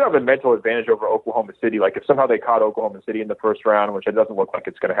 They do have a mental advantage over Oklahoma City. If somehow they caught Oklahoma City in the first round, which it doesn't look like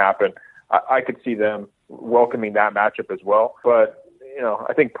it's going to happen, I could see them welcoming that matchup as well. But,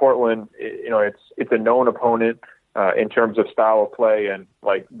 I think Portland, it's a known opponent. In terms of style of play, and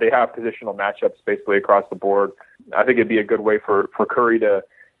they have positional matchups basically across the board. I think it'd be a good way for Curry to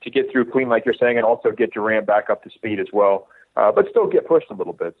get through clean, like you're saying, and also get Durant back up to speed as well, but still get pushed a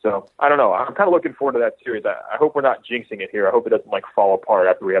little bit. So I don't know. I'm kind of looking forward to that series. I hope we're not jinxing it here. I hope it doesn't fall apart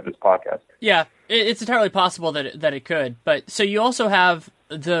after we have this podcast. Yeah, it's entirely possible that it could. But so you also have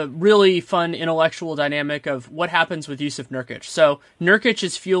the really fun intellectual dynamic of what happens with Yusuf Nurkic. So Nurkic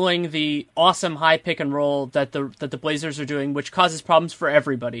is fueling the awesome high pick and roll that the Blazers are doing, which causes problems for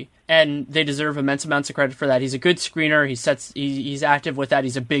everybody, and they deserve immense amounts of credit for that. He's a good screener. He's active with that.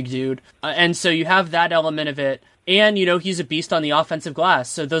 He's a big dude, and so you have that element of it. And, he's a beast on the offensive glass.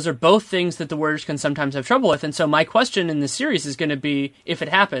 So those are both things that the Warriors can sometimes have trouble with. And so my question in this series is going to be, if it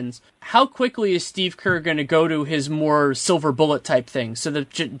happens, how quickly is Steve Kerr going to go to his more silver bullet type thing? So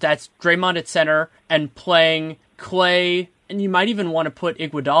that's Draymond at center and playing Clay And you might even want to put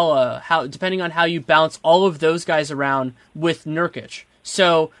Iguodala, depending on how you bounce all of those guys around with Nurkic.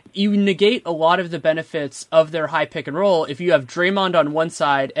 So you negate a lot of the benefits of their high pick and roll if you have Draymond on one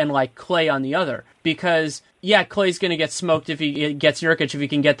side and like Clay on the other. Because, yeah, Clay's going to get smoked if he gets Nurkic if he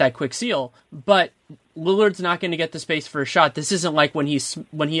can get that quick seal. But Lillard's not going to get the space for a shot. This isn't like when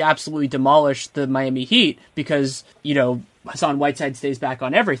he absolutely demolished the Miami Heat because, Hassan Whiteside stays back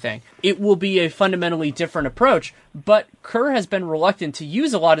on everything. It will be a fundamentally different approach, but Kerr has been reluctant to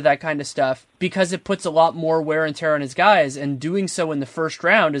use a lot of that kind of stuff because it puts a lot more wear and tear on his guys, and doing so in the first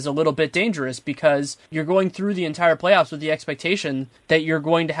round is a little bit dangerous because you're going through the entire playoffs with the expectation that you're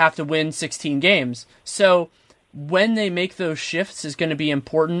going to have to win 16 games. So when they make those shifts is going to be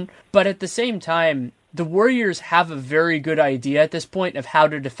important, but at the same time, the Warriors have a very good idea at this point of how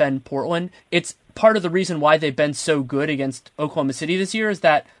to defend Portland. It's part of the reason why they've been so good against Oklahoma City this year is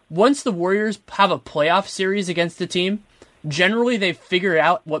that once the Warriors have a playoff series against the team, generally they figure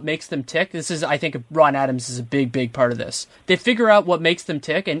out what makes them tick. I think Ron Adams is a big, big part of this. They figure out what makes them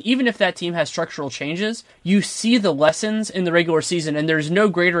tick, and even if that team has structural changes, you see the lessons in the regular season, and there's no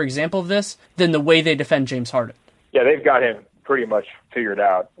greater example of this than the way they defend James Harden. Yeah, they've got him pretty much figured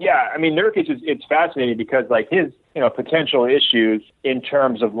out. Yeah, I mean, Nurkic it's fascinating because like his potential issues in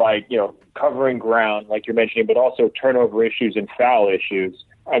terms of like covering ground, like you're mentioning, but also turnover issues and foul issues.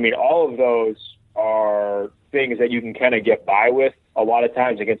 I mean, all of those are things that you can kind of get by with a lot of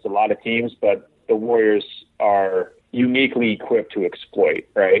times against a lot of teams, but the Warriors are uniquely equipped to exploit,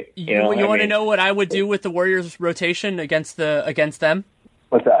 right? You want to know what I would do with the Warriors rotation against them?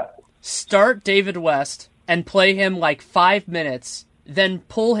 What's that? Start David West and play him like 5 minutes, then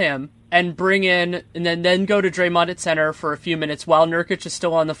pull him and bring in, and then go to Draymond at center for a few minutes while Nurkic is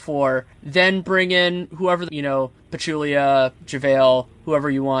still on the floor, then bring in whoever, Pachulia, JaVale, whoever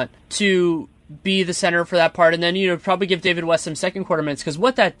you want, to be the center for that part, and then, probably give David West some second quarter minutes, because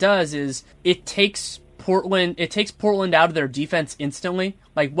what that does is it takes Portland out of their defense instantly.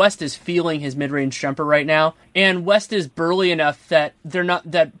 Like, West is feeling his mid-range jumper right now, and West is burly enough that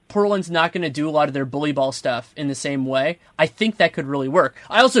Portland's not going to do a lot of their bully ball stuff in the same way. I think that could really work.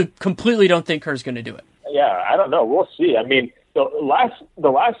 I also completely don't think Kerr's going to do it. Yeah, I don't know. We'll see. I mean, the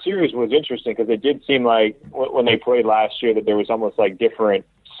last series was interesting because it did seem like when they played last year that there was almost like different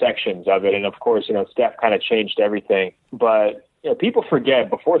sections of it, and of course, Steph kind of changed everything. But people forget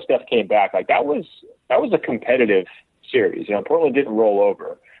before Steph came back, like that was a competitive series. Portland didn't roll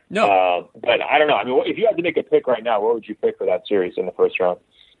over. No. But I don't know. I mean, if you had to make a pick right now, what would you pick for that series in the first round?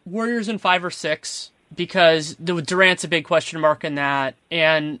 Warriors in 5 or 6, because Durant's a big question mark in that,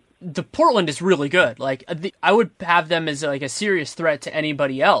 and the Portland is really good. Like, I would have them as like a serious threat to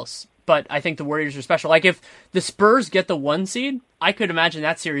anybody else, but I think the Warriors are special. Like, if the Spurs get the 1 seed, I could imagine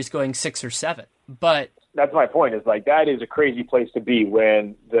that series going 6 or 7. But that's my point, is like that is a crazy place to be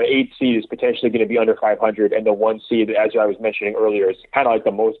when the 8 seed is potentially going to be under 500 and the 1 seed, as I was mentioning earlier, is kind of like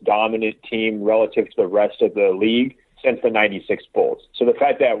the most dominant team relative to the rest of the league since the 96 Bulls. So the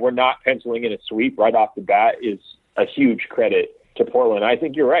fact that we're not penciling in a sweep right off the bat is a huge credit to Portland. I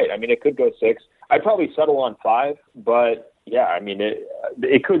think you're right. I mean, it could go 6. I'd probably settle on 5, but yeah, I mean,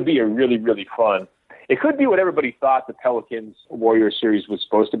 it could be a really, really fun. It could be what everybody thought the Pelicans-Warriors series was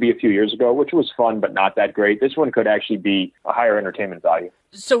supposed to be a few years ago, which was fun but not that great. This one could actually be a higher entertainment value.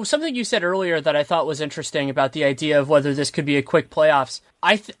 So something you said earlier that I thought was interesting about the idea of whether this could be a quick playoffs.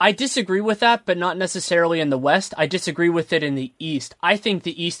 I disagree with that, but not necessarily in the West. I disagree with it in the East. I think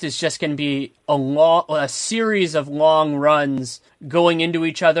the East is just going to be a series of long runs going into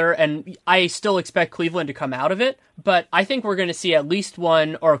each other, and I still expect Cleveland to come out of it, but I think we're going to see at least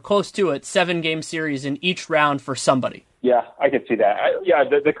one, or close to it, 7-game series in each round for somebody. Yeah, I could see that.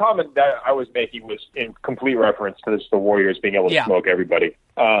 The comment that I was making was in complete reference to the Warriors being able to smoke everybody.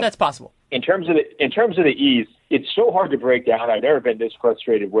 That's possible. In terms of the East, it's so hard to break down. I've never been this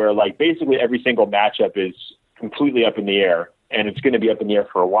frustrated where like basically every single matchup is completely up in the air, and it's going to be up in the air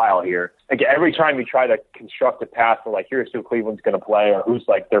for a while here. Like every time we try to construct a path for like here's who Cleveland's going to play or who's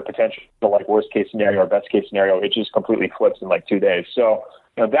like their potential like worst case scenario or best case scenario, it just completely flips in like 2 days. So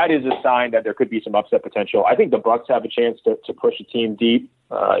that is a sign that there could be some upset potential. I think the Bucks have a chance to push a team deep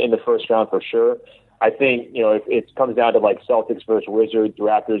in the first round for sure. I think, if it comes down to like Celtics versus Wizards,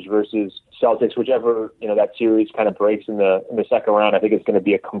 Raptors versus Celtics, whichever, that series kind of breaks in the second round, I think it's going to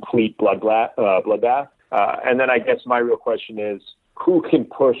be a complete bloodbath. And then I guess my real question is, who can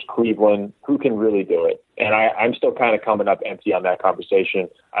push Cleveland, who can really do it. And I'm still kind of coming up empty on that conversation.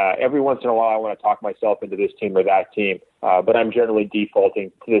 Every once in a while, I want to talk myself into this team or that team, but I'm generally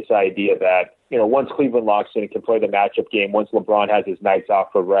defaulting to this idea that, once Cleveland locks in and can play the matchup game, once LeBron has his nights off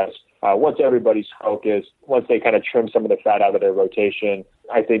for rest, once everybody's focused, once they kind of trim some of the fat out of their rotation,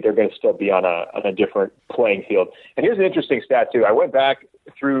 I think they're going to still be on a different playing field. And here's an interesting stat, too. I went back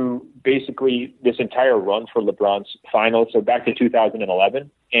through basically this entire run for LeBron's finals, so back to 2011.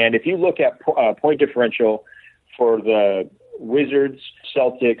 And if you look at point differential for the Wizards,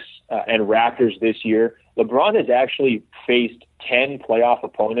 Celtics, and Raptors this year, LeBron has actually faced 10 playoff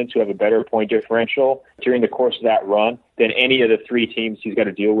opponents who have a better point differential during the course of that run than any of the three teams he's got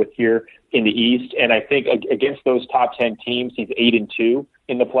to deal with here in the East. And I think against those top 10 teams, he's 8-2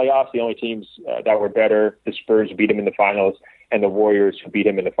 in the playoffs. The only teams that were better, the Spurs beat him in the finals, and the Warriors who beat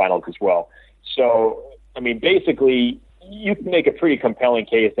him in the finals as well. So, basically, you can make a pretty compelling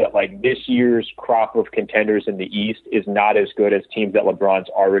case that this year's crop of contenders in the East is not as good as teams that LeBron's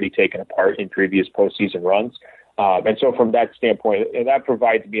already taken apart in previous postseason runs. And so from that standpoint, that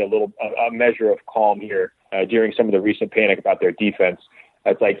provides me a measure of calm here during some of the recent panic about their defense.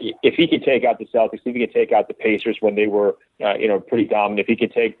 It's if he could take out the Celtics, if he could take out the Pacers when they were, pretty dominant, if he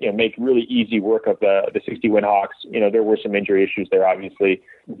could make really easy work of the 60-win Hawks, there were some injury issues there, obviously,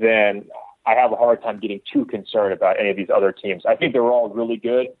 then I have a hard time getting too concerned about any of these other teams. I think they're all really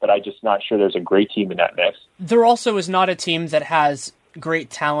good, but I'm just not sure there's a great team in that mix. There also is not a team that has great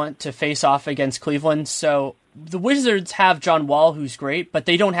talent to face off against Cleveland. So the Wizards have John Wall, who's great, but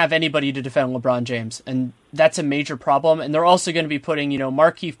they don't have anybody to defend LeBron James. And that's a major problem. And they're also going to be putting,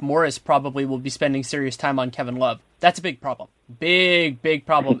 Markieff Morris probably will be spending serious time on Kevin Love. That's a big problem. Big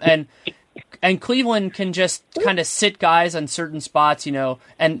problem. And Cleveland can just kind of sit guys on certain spots,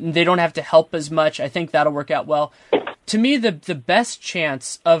 and they don't have to help as much. I think that'll work out well. To me, the best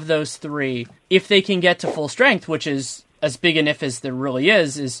chance of those three, if they can get to full strength, which is as big an if as there really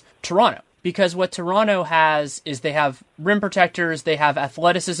is Toronto. Because what Toronto has is they have rim protectors, they have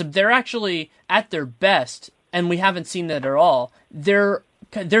athleticism. They're actually at their best, and we haven't seen that at all. Their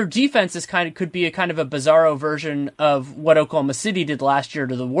defense could be a kind of a bizarro version of what Oklahoma City did last year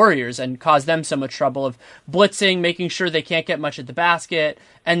to the Warriors and caused them so much trouble of blitzing, making sure they can't get much at the basket,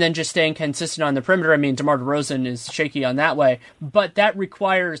 and then just staying consistent on the perimeter. DeMar DeRozan is shaky on that way, but that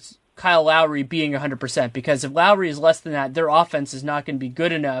requires Kyle Lowry being 100%, because if Lowry is less than that, their offense is not going to be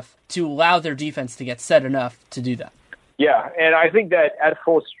good enough to allow their defense to get set enough to do that. Yeah, and I think that at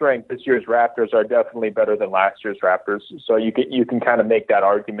full strength, this year's Raptors are definitely better than last year's Raptors. So you can kind of make that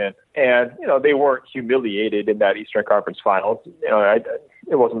argument. And, they weren't humiliated in that Eastern Conference Finals.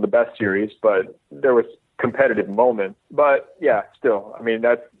 It wasn't the best series, but there was competitive moments. But, yeah, still,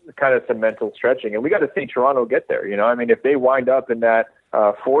 that's kind of some mental stretching. And we got to see Toronto get there, if they wind up in that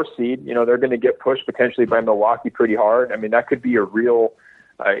 4 seed, they're going to get pushed potentially by Milwaukee pretty hard. That could be a real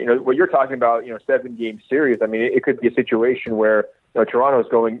what you're talking about, 7-game series. It could be a situation where Toronto's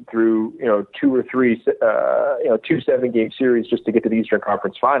going through, 2 or 3, 2 7-game series just to get to the Eastern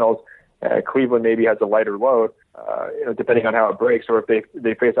Conference Finals. Cleveland maybe has a lighter load, depending on how it breaks, or if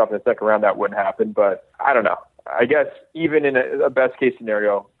they face off in the second round, that wouldn't happen. But I don't know. I guess even in a best case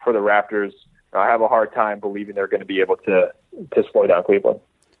scenario for the Raptors, I have a hard time believing they're going to be able to slow down Cleveland.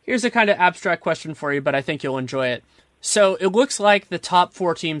 Here's a kind of abstract question for you, but I think you'll enjoy it. So it looks like the top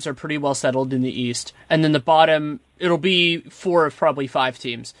 4 teams are pretty well settled in the East, and then the bottom, it'll be 4 of probably 5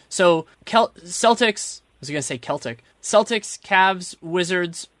 teams. So Celtics, Cavs,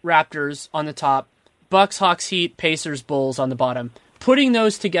 Wizards, Raptors on the top, Bucks, Hawks, Heat, Pacers, Bulls on the bottom. Putting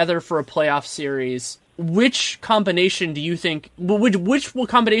those together for a playoff series, which combination do you think, which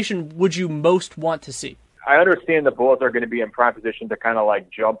combination would you most want to see? I understand the Bulls are going to be in prime position to kind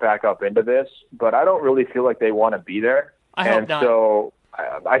of jump back up into this, but I don't really feel like they want to be there. I hope not. So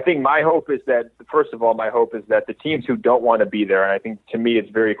I think my hope is that, first of all, the teams who don't want to be there, and I think to me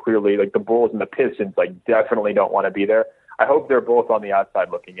it's very clearly the Bulls and the Pistons definitely don't want to be there. I hope they're both on the outside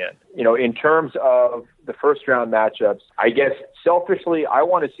looking in. In terms of the first round matchups, I guess selfishly, I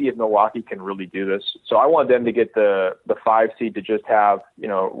want to see if Milwaukee can really do this. So I want them to get the 5 seed to just have,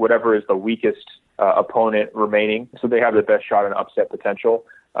 whatever is the weakest opponent remaining, so they have the best shot at upset potential.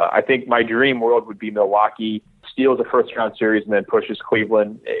 I think my dream world would be Milwaukee steals a first round series and then pushes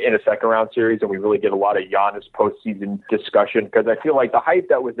Cleveland in a second round series, and we really get a lot of Giannis postseason discussion, because I feel like the hype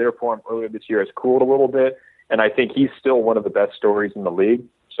that was there for him earlier this year has cooled a little bit, and I think he's still one of the best stories in the league.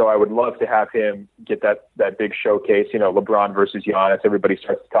 So I would love to have him get that big showcase, LeBron versus Giannis. Everybody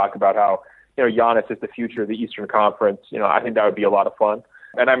starts to talk about how, Giannis is the future of the Eastern Conference. I think that would be a lot of fun.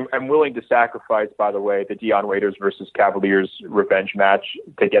 And I'm willing to sacrifice, by the way, the Dion Waiters versus Cavaliers revenge match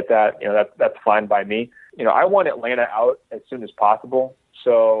to get that. That's fine by me. I want Atlanta out as soon as possible.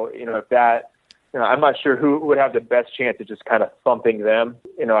 So, if that, I'm not sure who would have the best chance of just kind of thumping them.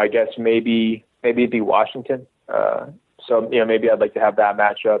 I guess maybe it'd be Washington. So, maybe I'd like to have that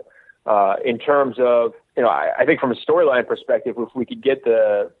matchup. In terms of, I think from a storyline perspective, if we could get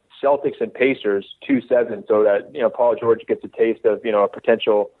the Celtics and Pacers 2-7 so that, Paul George gets a taste of, a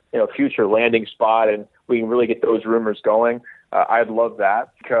potential, future landing spot and we can really get those rumors going. I'd love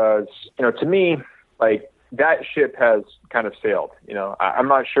that because, to me, like that ship has kind of sailed. I'm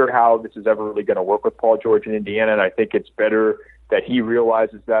not sure how this is ever really going to work with Paul George in Indiana. And I think it's better that he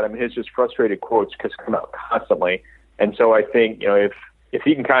realizes that. I mean, his just frustrated quotes just come out constantly. And so I think, if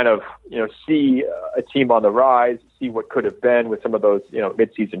he can kind of, see a team on the rise, see what could have been with some of those,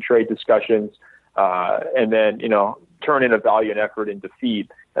 midseason trade discussions, and then, turn in a valiant effort and defeat,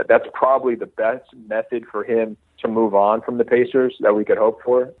 that's probably the best method for him to move on from the Pacers that we could hope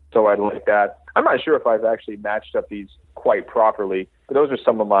for. So I'd like that. I'm not sure if I've actually matched up these quite properly, but those are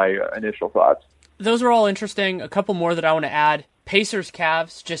some of my initial thoughts. Those are all interesting. A couple more that I want to add. Pacers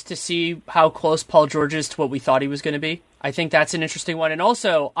Cavs, just to see how close Paul George is to what we thought he was going to be. I think that's an interesting one. And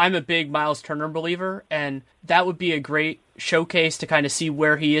also, I'm a big Miles Turner believer, and that would be a great showcase to kind of see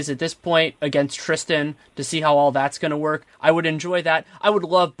where he is at this point against Tristan, to see how all that's going to work. I would enjoy that. I would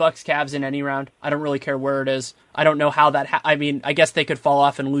love Bucks Cavs in any round. I don't really care where it is. I don't know how that I guess they could fall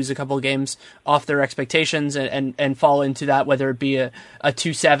off and lose a couple of games off their expectations and fall into that, whether it be a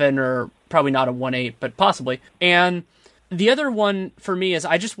 2-7 or probably not a 1-8, but possibly. And the other one for me is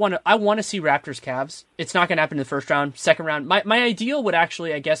I want to see Raptors Cavs. It's not going to happen in the first round. Second round, my ideal would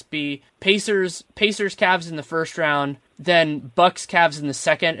actually, I guess, be Pacers Cavs in the first round, then Bucks Cavs in the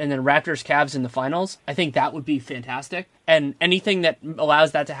second, and then Raptors Cavs in the finals. I think that would be fantastic. And anything that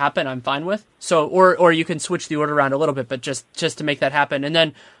allows that to happen, I'm fine with. So, or you can switch the order around a little bit, but just to make that happen. And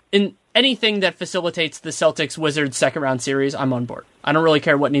then in anything that facilitates the Celtics-Wizards second round series, I'm on board. I don't really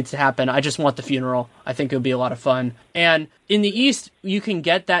care what needs to happen. I just want the funeral. I think it would be a lot of fun. And in the East, you can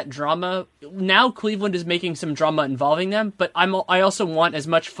get that drama. Now Cleveland is making some drama involving them, but I also want as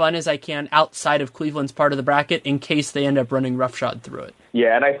much fun as I can outside of Cleveland's part of the bracket in case they end up running roughshod through it.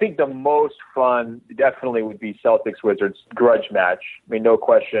 Yeah, and I think the most fun definitely would be Celtics-Wizards grudge match. I mean, no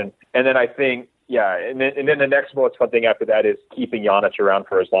question. And then I think, yeah, and then the next most fun thing after that is keeping Giannis around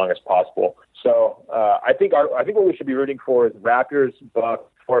for as long as possible. So I think what we should be rooting for is Raptors, Bucks,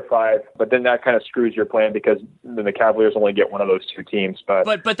 4-5, but then that kind of screws your plan because then the Cavaliers only get one of those two teams. But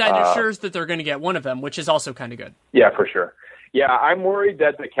that assures that they're going to get one of them, which is also kind of good. Yeah, for sure. Yeah, I'm worried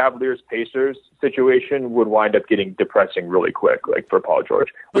that the Cavaliers-Pacers situation would wind up getting depressing really quick, like for Paul George.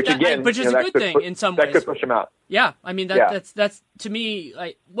 Which is a good thing in some ways. That could push him out. Yeah, I mean, that's to me,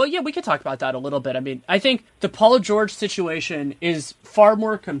 we could talk about that a little bit. I mean, I think the Paul George situation is far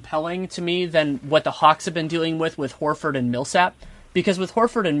more compelling to me than what the Hawks have been dealing with Horford and Millsap. Because with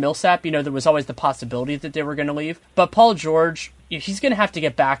Horford and Millsap, there was always the possibility that they were going to leave. But Paul George, he's going to have to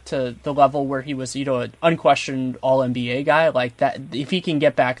get back to the level where he was, an unquestioned All-NBA guy. Like that, if he can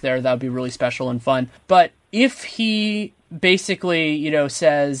get back there, that would be really special and fun. But if he basically,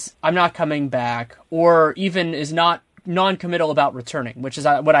 says, I'm not coming back, or even is not non-committal about returning, which is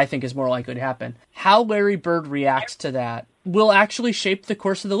what I think is more likely to happen, how Larry Bird reacts to that will actually shape the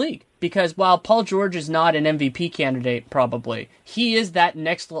course of the league. Because while Paul George is not an MVP candidate, probably, he is that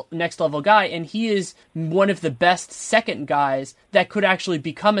next level guy, and he is one of the best second guys that could actually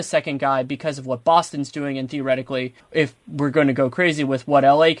become a second guy because of what Boston's doing, and theoretically, if we're going to go crazy with what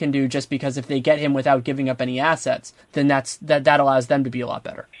LA can do, just because if they get him without giving up any assets, then that allows them to be a lot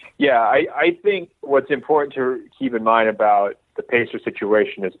better. Yeah, I think what's important to keep in mind about the Pacers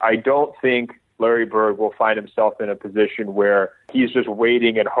situation is I don't think Larry Bird will find himself in a position where he's just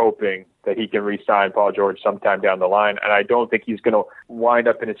waiting and hoping that he can re-sign Paul George sometime down the line. And I don't think he's going to wind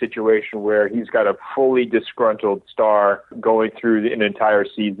up in a situation where he's got a fully disgruntled star going through an entire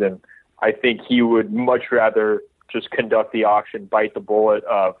season. I think he would much rather just conduct the auction, bite the bullet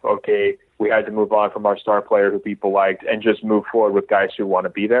of, okay, we had to move on from our star player who people liked, and just move forward with guys who want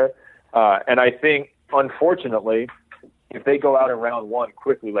to be there. And I think, unfortunately, if they go out in round one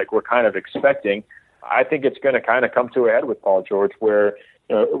quickly, like we're kind of expecting, I think it's going to kind of come to a head with Paul George, where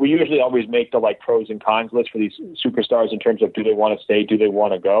we usually always make the pros and cons list for these superstars in terms of do they want to stay, do they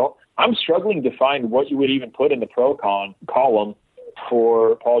want to go. I'm struggling to find what you would even put in the pro-con column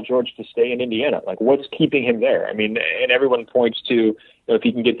for Paul George to stay in Indiana. Like, what's keeping him there? I mean, and everyone points to if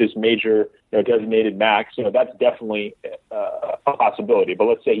he can get this major designated max, that's definitely a possibility. But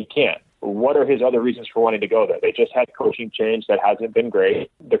let's say he can't. what are his other reasons for wanting to go there? They just had coaching change that hasn't been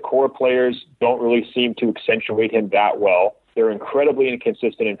great. The core players don't really seem to accentuate him that well. They're incredibly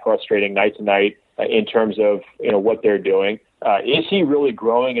inconsistent and frustrating night to night in terms of what they're doing. Is he really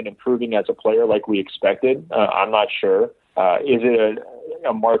growing and improving as a player like we expected? I'm not sure. Is it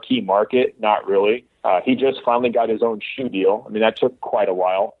a marquee market? Not really. He just finally got his own shoe deal. I mean, that took quite a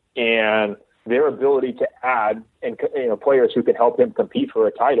while. And their ability to add and players who can help him compete for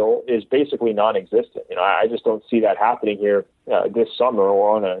a title is basically non-existent. I just don't see that happening here this summer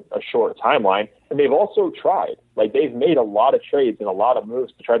or on a short timeline. And they've also tried. Like, they've made a lot of trades and a lot of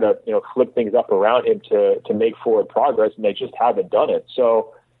moves to try to flip things up around him to make forward progress, and they just haven't done it.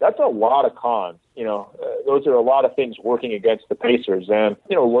 So that's a lot of cons. Those are a lot of things working against the Pacers. And,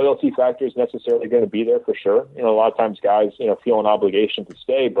 loyalty factor is necessarily going to be there for sure. A lot of times guys, feel an obligation to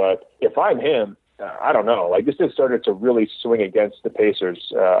stay. But if I'm him, I don't know. Like, this has started to really swing against the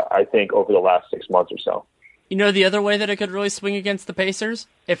Pacers, I think, over the last 6 months or so. The other way that it could really swing against the Pacers?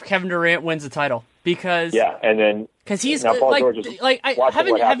 If Kevin Durant wins the title. Because he's I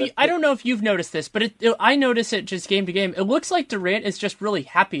don't know if you've noticed this, but I notice it just game to game. It looks like Durant is just really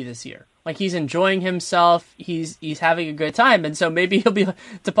happy this year. Like, he's enjoying himself. He's having a good time. And so maybe he'll be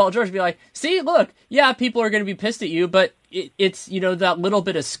to Paul George, be like, see, look, yeah, people are going to be pissed at you, but it's, that little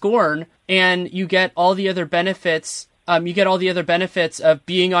bit of scorn, and you get all the other benefits. You get all the other benefits of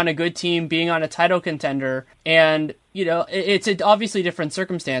being on a good team, being on a title contender. And, it's an obviously different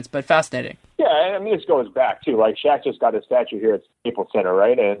circumstance, but fascinating. Yeah, I mean, this goes back, too. Like, Shaq just got a statue here at Staples Center,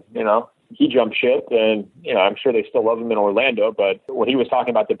 right? And, he jumped ship, and, I'm sure they still love him in Orlando. But when he was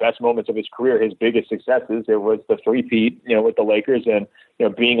talking about the best moments of his career, his biggest successes, it was the three-peat, with the Lakers and,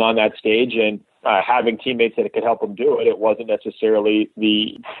 being on that stage and having teammates that could help him do it. It wasn't necessarily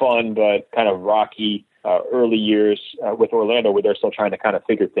the fun but kind of rocky early years with Orlando where they're still trying to kind of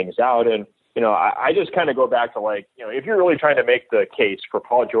figure things out. And, I just kind of go back to, like, if you're really trying to make the case for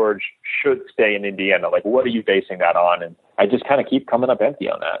Paul George should stay in Indiana, like, what are you basing that on? And I just kind of keep coming up empty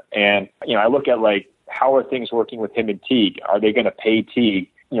on that. And, I look at, like, how are things working with him and Teague? Are they going to pay Teague?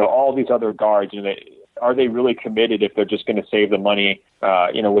 All these other guards, are they really committed if they're just going to save the money,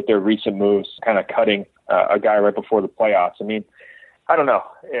 with their recent moves, kind of cutting a guy right before the playoffs? I mean, I don't know.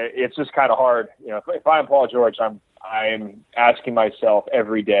 It's just kind of hard. If I'm Paul George, I'm asking myself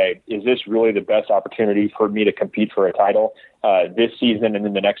every day, is this really the best opportunity for me to compete for a title this season and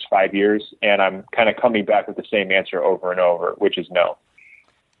in the next 5 years? And I'm kind of coming back with the same answer over and over, which is no.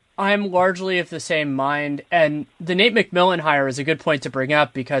 I'm largely of the same mind, and the Nate McMillan hire is a good point to bring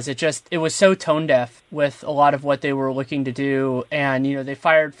up because it was so tone deaf with a lot of what they were looking to do. And, they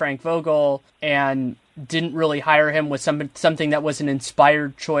fired Frank Vogel and didn't really hire him with something that was an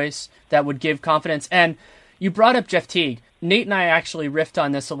inspired choice that would give confidence. And you brought up Jeff Teague. Nate and I actually riffed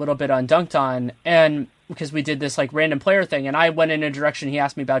on this a little bit on Dunked On, and because we did this like random player thing, and I went in a direction he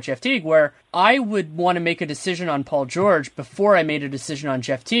asked me about Jeff Teague, where I would want to make a decision on Paul George before I made a decision on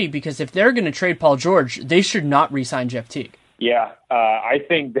Jeff Teague, because if they're going to trade Paul George, they should not re-sign Jeff Teague. Yeah, I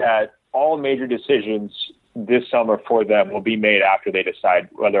think that all major decisions this summer for them will be made after they decide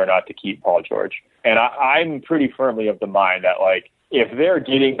whether or not to keep Paul George. And I'm pretty firmly of the mind that, like, if they're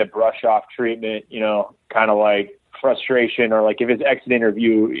getting the brush off treatment, kind of like frustration, or like if his exit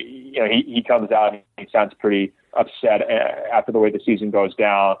interview, he comes out and he sounds pretty upset after the way the season goes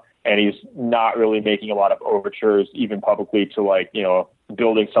down, and he's not really making a lot of overtures, even publicly, to, like,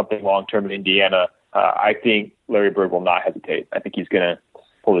 building something long-term in Indiana, I think Larry Bird will not hesitate. I think he's going to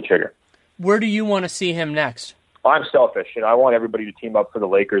pull the trigger. Where do you want to see him next? I'm selfish. I want everybody to team up for the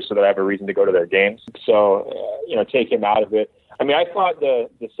Lakers so that I have a reason to go to their games. So, take him out of it. I mean, I thought the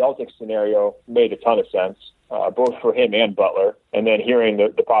Celtics scenario made a ton of sense, both for him and Butler. And then hearing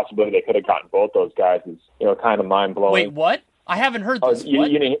the possibility they could have gotten both those guys is, kind of mind-blowing. Wait, what? I haven't heard this.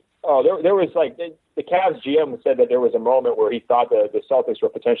 There was, like, the Cavs GM said that there was a moment where he thought the Celtics were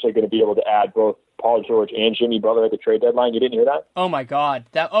potentially going to be able to add both Paul George and Jimmy Butler at the trade deadline. You didn't hear that? Oh my God!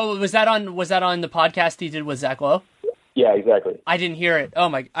 Was that on the podcast he did with Zach Lowe? Yeah, exactly. I didn't hear it. Oh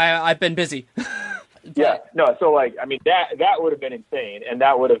my! I've been busy. Yeah, no. So, like, I mean, that would have been insane, and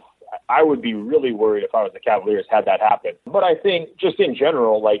I would be really worried if I was the Cavaliers had that happen. But I think just in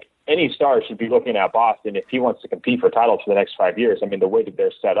general, like, any star should be looking at Boston if he wants to compete for titles for the next 5 years. I mean, the way that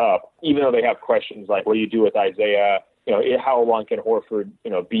they're set up, even though they have questions like, what do you do with Isaiah? How long can Horford,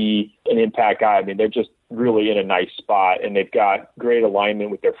 be an impact guy? I mean, they're just really in a nice spot, and they've got great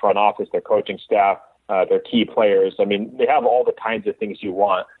alignment with their front office, their coaching staff. their key players. I mean, they have all the kinds of things you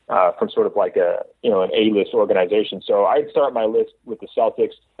want from sort of like an A-list organization. So I'd start my list with the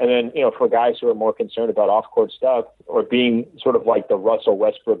Celtics. And then, for guys who are more concerned about off-court stuff or being sort of like the Russell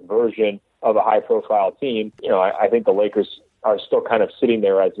Westbrook version of a high-profile team, I think the Lakers are still kind of sitting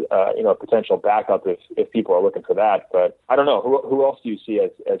there as a potential backup if people are looking for that. But I don't know. Who else do you see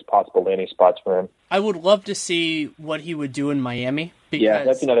as possible landing spots for him? I would love to see what he would do in Miami. Yeah,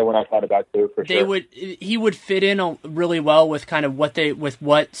 that's another one I thought about too, for sure. He would fit in really well with kind of what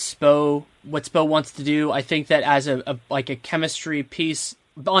Spo wants to do. I think that as a chemistry piece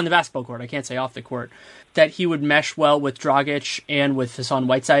on the basketball court, I can't say off the court, that he would mesh well with Dragic and with Hassan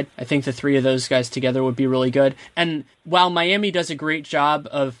Whiteside. I think the three of those guys together would be really good. And while Miami does a great job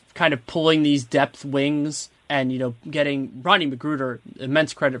of kind of pulling these depth wings and, getting Rodney McGruder,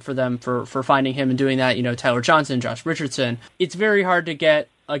 immense credit for them for finding him and doing that, Tyler Johnson, Josh Richardson, it's very hard to get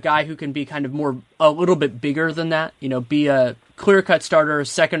a guy who can be kind of a little bit bigger than that, be a clear-cut starter,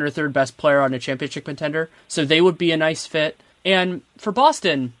 second or third best player on a championship contender. So they would be a nice fit. And for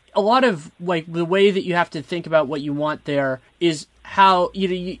Boston, a lot of the way that you have to think about what you want there is how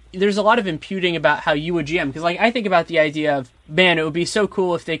there's a lot of imputing about how you would GM. Because I think about the idea of, man, it would be so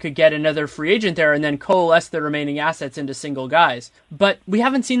cool if they could get another free agent there and then coalesce the remaining assets into single guys. But we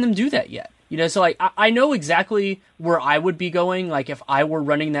haven't seen them do that yet. So I know exactly where I would be going, if I were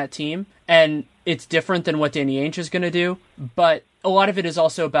running that team, and it's different than what Danny Ainge is going to do, but a lot of it is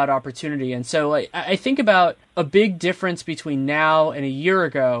also about opportunity. And so I think about a big difference between now and a year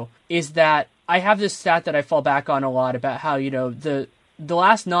ago is that I have this stat that I fall back on a lot about how, the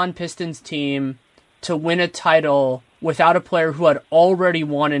last non-Pistons team to win a title without a player who had already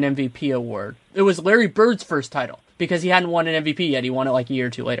won an MVP award, it was Larry Bird's first title because he hadn't won an MVP yet. He won it a year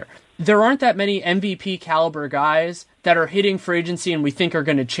or two later. There aren't that many MVP caliber guys that are hitting free agency and we think are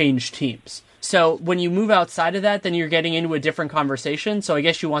going to change teams. So when you move outside of that, then you're getting into a different conversation. So I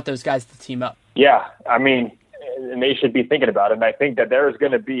guess you want those guys to team up. Yeah, I mean, and they should be thinking about it. And I think that there is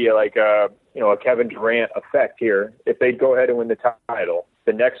going to be a Kevin Durant effect here. If they go ahead and win the title,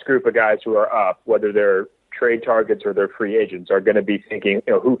 the next group of guys who are up, whether they're trade targets or they're free agents, are going to be thinking,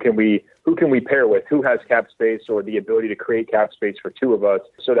 who can we pair with, who has cap space or the ability to create cap space for two of us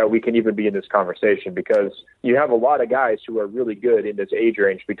so that we can even be in this conversation, because you have a lot of guys who are really good in this age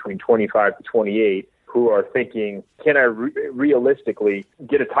range between 25 to 28 who are thinking, can I realistically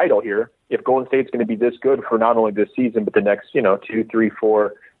get a title here if Golden State's going to be this good for not only this season, but the next, 2, 3,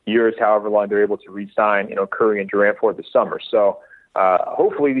 4 years, however long they're able to re-sign, Curry and Durant for the summer. So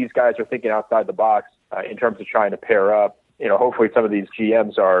hopefully these guys are thinking outside the box in terms of trying to pair up. Hopefully some of these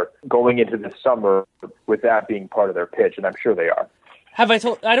GMs are going into the summer with that being part of their pitch, and I'm sure they are.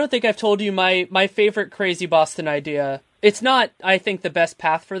 I don't think I've told you my favorite crazy Boston idea. It's not, I think, the best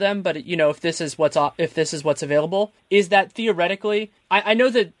path for them, but if this is what's available, is that theoretically, I know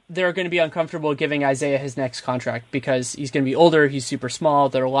that they're going to be uncomfortable giving Isaiah his next contract because he's going to be older, he's super small,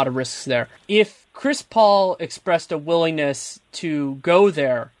 there are a lot of risks there. If Chris Paul expressed a willingness to go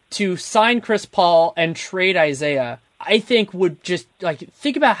there, to sign Chris Paul and trade Isaiah, I think would just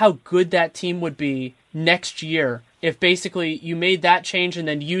think about how good that team would be next year if basically you made that change and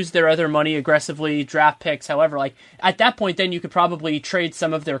then used their other money aggressively, draft picks, however. At that point, then you could probably trade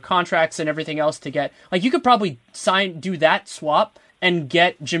some of their contracts and everything else to get, you could probably do that swap and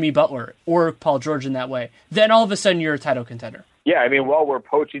get Jimmy Butler or Paul George in that way. Then all of a sudden you're a title contender. Yeah, I mean, while we're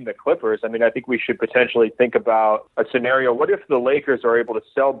poaching the Clippers, I think we should potentially think about a scenario. What if the Lakers are able to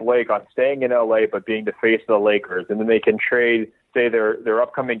sell Blake on staying in LA but being the face of the Lakers, and then they can trade, say, their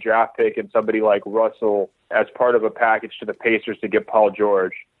upcoming draft pick and somebody like Russell as part of a package to the Pacers to get Paul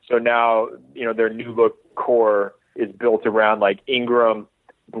George. So now, their new look core is built around Ingram,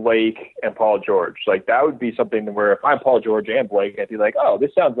 Blake, and Paul George. That would be something where if I'm Paul George and Blake, I'd be like, oh,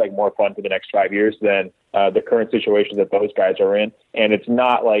 this sounds like more fun for the next 5 years than the current situation that those guys are in. And it's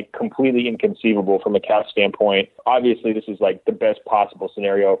not completely inconceivable from a cap standpoint. Obviously, this is the best possible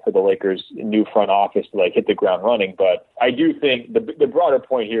scenario for the Lakers' new front office to hit the ground running. But I do think the broader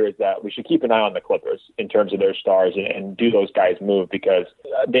point here is that we should keep an eye on the Clippers in terms of their stars and do those guys move, because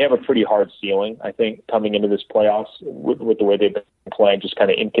they have a pretty hard ceiling, I think, coming into this playoffs with the way they've been playing, just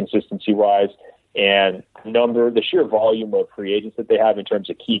kind of inconsistency-wise. And the sheer volume of free agents that they have in terms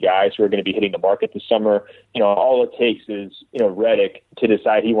of key guys who are going to be hitting the market this summer, all it takes is, Redick to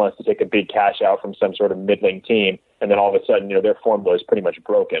decide he wants to take a big cash out from some sort of middling team. And then all of a sudden, their formula is pretty much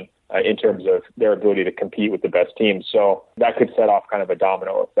broken in terms of their ability to compete with the best teams. So that could set off kind of a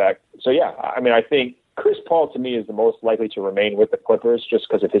domino effect. So, yeah, I think Chris Paul, to me, is the most likely to remain with the Clippers just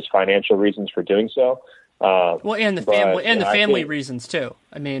because of his financial reasons for doing so. Well, and the family reasons too.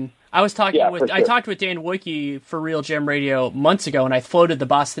 I mean, I talked with Dan Wojcicki for Real Jam Radio months ago, and I floated the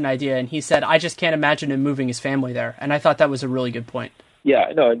Boston idea, and he said, I just can't imagine him moving his family there. And I thought that was a really good point.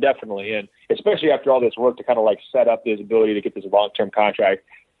 Yeah, no, definitely. And especially after all this work to kind of like set up his ability to get this long-term contract,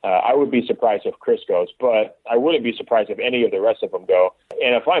 I would be surprised if Chris goes, but I wouldn't be surprised if any of the rest of them go.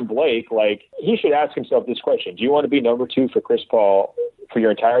 And if I'm Blake, like, he should ask himself this question. Do you want to be number 2 for Chris Paul for your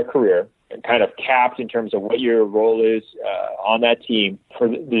entire career and kind of capped in terms of what your role is on that team for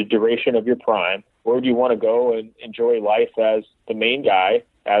the duration of your prime? Or do you want to go and enjoy life as the main guy,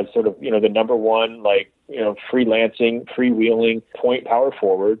 as sort of, the number 1, like, freelancing, freewheeling point power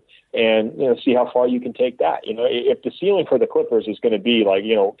forward, and, see how far you can take that. If the ceiling for the Clippers is going to be like,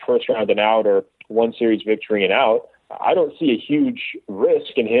 first round and out or one series victory and out, I don't see a huge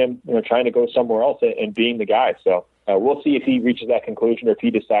risk in him, trying to go somewhere else and being the guy. So we'll see if he reaches that conclusion or if he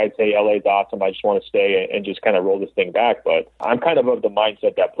decides, hey, LA's awesome, I just want to stay and just kind of roll this thing back. But I'm kind of the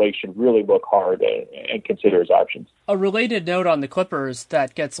mindset that Blake should really look hard and consider his options. A related note on the Clippers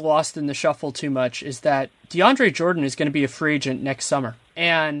that gets lost in the shuffle too much is that DeAndre Jordan is going to be a free agent next summer.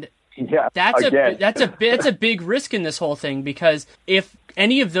 And that's a big risk in this whole thing, because if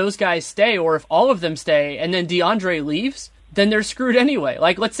any of those guys stay, or if all of them stay, and then DeAndre leaves, then they're screwed anyway.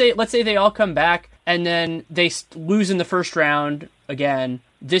 Like, let's say they all come back and then they lose in the first round again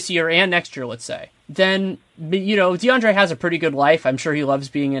this year and next year, let's say. Then, DeAndre has a pretty good life. I'm sure he loves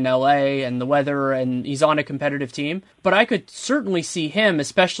being in LA and the weather, and he's on a competitive team. But I could certainly see him,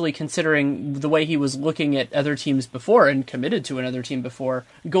 especially considering the way he was looking at other teams before and committed to another team before,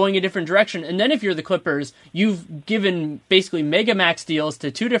 going a different direction. And then if you're the Clippers, you've given basically mega max deals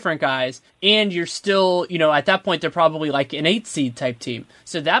to 2 different guys, and you're still, at that point, they're probably like an 8 seed type team.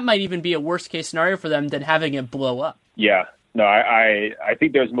 So that might even be a worst case scenario for them than having it blow up. Yeah. No, I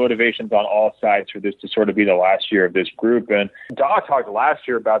think there's motivations on all sides for this to sort of be the last year of this group. And Doc talked last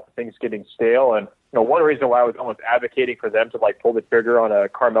year about the things getting stale. And one reason why I was almost advocating for them to pull the trigger on a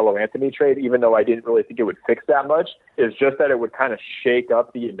Carmelo Anthony trade, even though I didn't really think it would fix that much, is just that it would kind of shake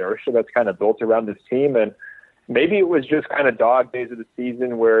up the inertia that's kind of built around this team. And maybe it was just kind of dog days of the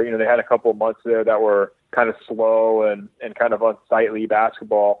season where, they had a couple of months there that were kind of slow and kind of unsightly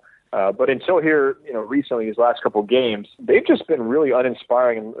basketball. But until here, recently, these last couple of games, they've just been really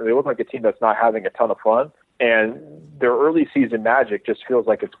uninspiring, and they look like a team that's not having a ton of fun. And their early season magic just feels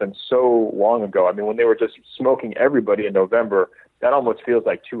like it's been so long ago. I mean, when they were just smoking everybody in November, that almost feels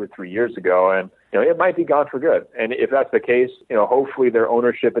like 2 or 3 years ago. And, it might be gone for good. And if that's the case, hopefully their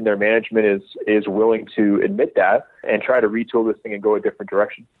ownership and their management is willing to admit that and try to retool this thing and go a different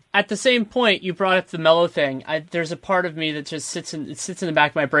direction. At the same point, you brought up the Melo thing. There's a part of me that just sits in the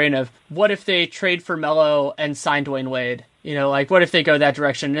back of my brain of, what if they trade for Melo and sign Dwayne Wade? What if they go that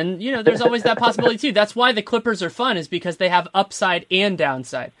direction? And, there's always that possibility too. That's why the Clippers are fun, is because they have upside and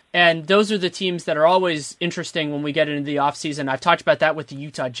downside. And those are the teams that are always interesting when we get into the offseason. I've talked about that with the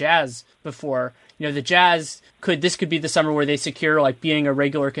Utah Jazz before. The Jazz could be the summer where they secure being a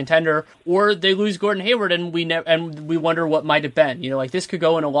regular contender, or they lose Gordon Hayward and we wonder what might have been. This could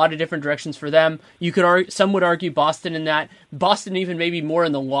go in a lot of different directions for them. Some would argue Boston in that. Boston even maybe more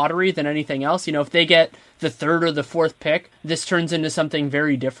in the lottery than anything else. If they get the 3rd or the 4th pick, this turns into something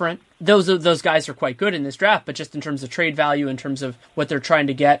very different. Those guys are quite good in this draft, but just in terms of trade value, in terms of what they're trying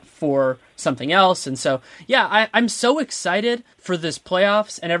to get for something else. And so, I'm so excited for this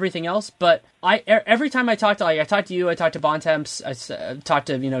playoffs and everything else. But every time I talk to you, I talk to Bontemps, I talk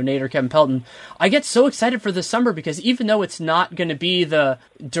to Nate or Kevin Pelton, I get so excited for this summer, because even though it's not going to be the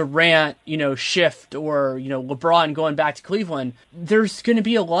Durant shift or LeBron going back to Cleveland, there's going to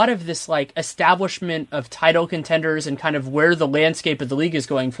be a lot of this establishment of title contenders and kind of where the landscape of the league is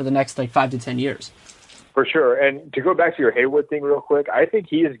going for the next 5 to 10 years. For sure. And to go back to your Hayward thing real quick, I think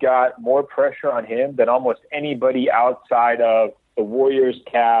he has got more pressure on him than almost anybody outside of the Warriors,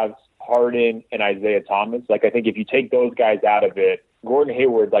 Cavs, Harden, and Isaiah Thomas. I think if you take those guys out of it, Gordon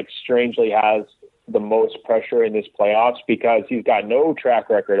Hayward strangely has the most pressure in this playoffs, because he's got no track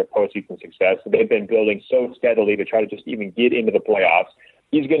record of postseason success. They've been building so steadily to try to just even get into the playoffs.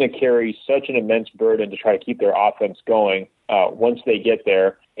 He's going to carry such an immense burden to try to keep their offense going once they get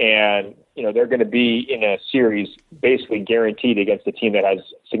there. And, they're going to be in a series basically guaranteed against a team that has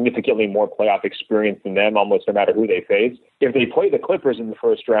significantly more playoff experience than them, almost no matter who they face. If they play the Clippers in the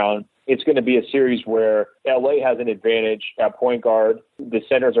first round, it's going to be a series where LA has an advantage at point guard. The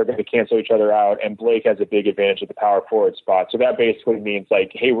centers are going to cancel each other out, and Blake has a big advantage at the power forward spot. So that basically means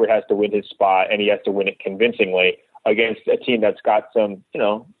Hayward has to win his spot, and he has to win it convincingly. against a team that's got some,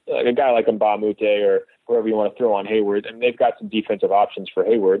 a guy like Mbamute or whoever you want to throw on Hayward, and they've got some defensive options for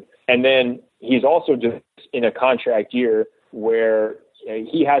Hayward. And then he's also just in a contract year where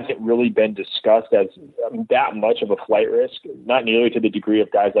he hasn't really been discussed as that much of a flight risk, not nearly to the degree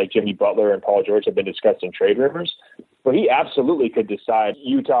of guys like Jimmy Butler and Paul George have been discussed in trade rumors. But he absolutely could decide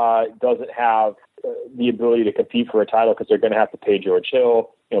Utah doesn't have the ability to compete for a title because they're going to have to pay George Hill.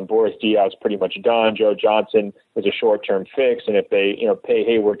 Boris Diaw is pretty much done. Joe Johnson was a short-term fix. And if they, pay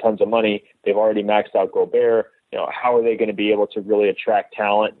Hayward tons of money, they've already maxed out Gobert. How are they going to be able to really attract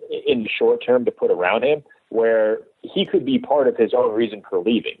talent in the short term to put around him where he could be part of his own reason for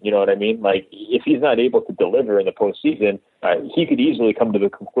leaving? You know what I mean? Like, if he's not able to deliver in the postseason, he could easily come to the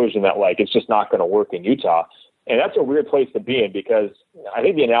conclusion that, it's just not going to work in Utah. And that's a weird place to be in because I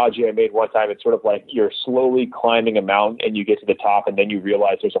think the analogy I made one time, it's sort of like you're slowly climbing a mountain and you get to the top and then you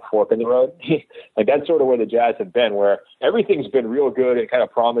realize there's a fork in the road. That's sort of where the Jazz have been, where everything's been real good and kind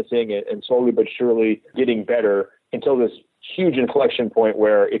of promising and slowly but surely getting better until this huge inflection point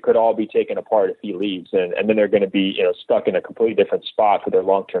where it could all be taken apart if he leaves. And then they're going to be, stuck in a completely different spot for their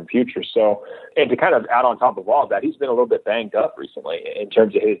long-term future. So, and to kind of add on top of all of that, he's been a little bit banged up recently in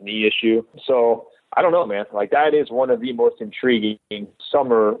terms of his knee issue. So, I don't know, man. That is one of the most intriguing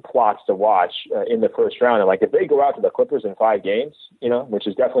summer plots to watch in the first round. And if they go out to the Clippers in 5 games, which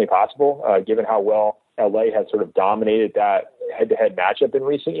is definitely possible, given how well LA has sort of dominated that head-to-head matchup in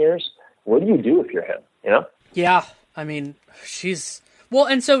recent years, what do you do if you're him? Yeah, I mean,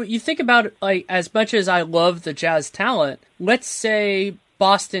 and so you think about as much as I love the Jazz talent, let's say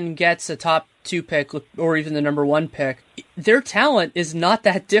Boston gets a top 2 pick or even the number 1 pick, their talent is not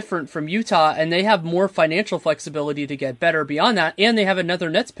that different from Utah, and they have more financial flexibility to get better beyond that, and they have another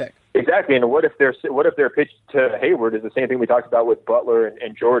Nets pick. Exactly, and what if their pitch to Hayward is the same thing we talked about with Butler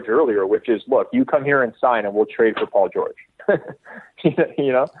and George earlier, which is, look, you come here and sign, and we'll trade for Paul George.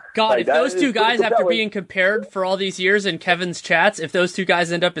 God, if those two guys, after being compared for all these years in Kevin's chats, if those two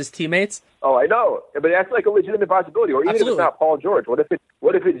guys end up as teammates. Oh, I know, but that's a legitimate possibility. Or even if it's not Paul George, what if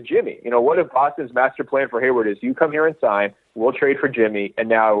it's Jimmy? What if Boston's master plan for Hayward is you come here and sign, we'll trade for Jimmy, and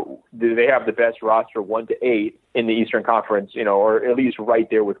now they have the best roster 1 to 8 in the Eastern Conference, or at least right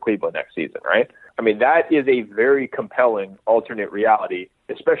there with Cleveland next season, right? I mean, that is a very compelling alternate reality,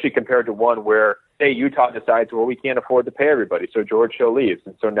 especially compared to one where, say, Utah decides, well, we can't afford to pay everybody, so George Hill leaves.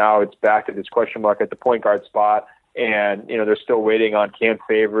 And so now it's back to this question mark at the point guard spot, and, they're still waiting on Cam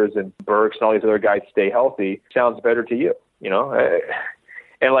Favors and Burks and all these other guys to stay healthy. Sounds better to you,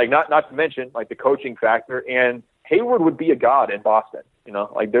 And, not to mention, the coaching factor, and Hayward would be a god in Boston.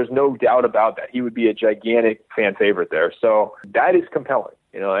 There's no doubt about that. He would be a gigantic fan favorite there. So that is compelling,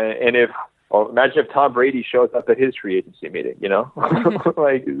 and imagine if Tom Brady shows up at his free agency meeting, these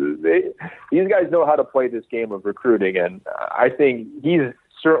guys know how to play this game of recruiting. And I think he's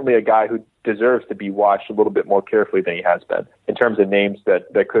certainly a guy who deserves to be watched a little bit more carefully than he has been in terms of names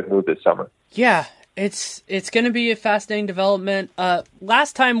that could move this summer. Yeah. It's going to be a fascinating development.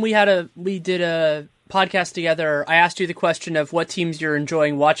 Last time we did a podcast together, I asked you the question of what teams you're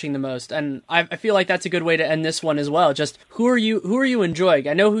enjoying watching the most, and I feel like that's a good way to end this one as well. Just who are you enjoying?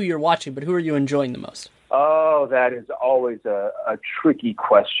 I know who you're watching, but who are you enjoying the most? Oh, that is always a tricky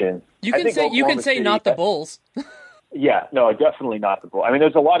question. You can say not the Bulls. Yeah, no, definitely not the Bulls. I mean,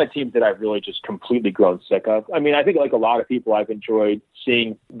 there's a lot of teams that I've really just completely grown sick of. I mean, I think like a lot of people, I've enjoyed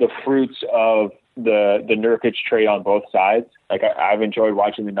seeing the fruits of the Nurkic trade on both sides. Like I've enjoyed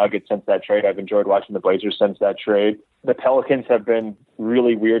watching the Nuggets since that trade. I've enjoyed watching the Blazers since that trade. The Pelicans have been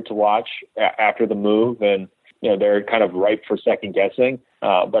really weird to watch after the move, and they're kind of ripe for second guessing.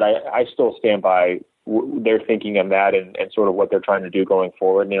 But I still stand by their thinking on that and sort of what they're trying to do going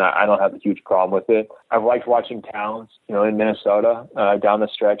forward. I mean, I don't have a huge problem with it. I've liked watching Towns, in Minnesota down the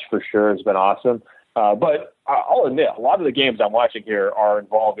stretch for sure. It's been awesome. But I'll admit, a lot of the games I'm watching here are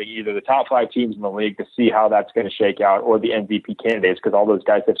involving either the top 5 teams in the league to see how that's going to shake out, or the MVP candidates, because all those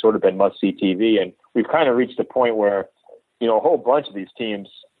guys have sort of been must-see TV. And we've kind of reached a point where, a whole bunch of these teams,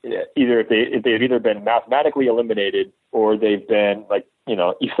 either if they've either been mathematically eliminated or they've been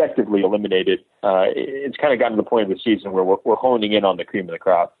effectively eliminated, it's kind of gotten to the point of the season where we're honing in on the cream of the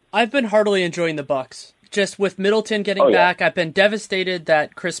crop. I've been heartily enjoying the Bucks. Just with Middleton getting back, I've been devastated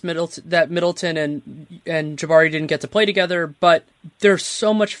that Middleton and Jabari didn't get to play together, but they're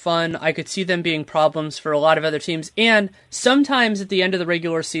so much fun. I could see them being problems for a lot of other teams. And sometimes at the end of the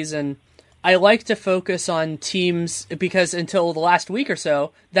regular season, I like to focus on teams, because until the last week or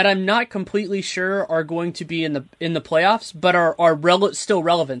so, that I'm not completely sure are going to be in the playoffs, but are still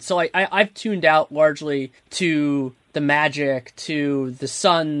relevant. So I've tuned out largely to the Magic, to the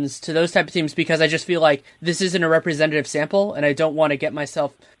Suns, to those type of teams, because I just feel like this isn't a representative sample, and I don't want to get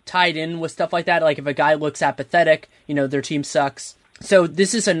myself tied in with stuff like that. Like if a guy looks apathetic, their team sucks. So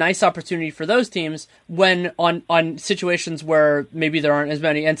this is a nice opportunity for those teams when on situations where maybe there aren't as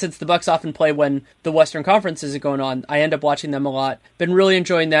many. And since the Bucks often play when the Western Conference isn't going on, I end up watching them a lot. Been really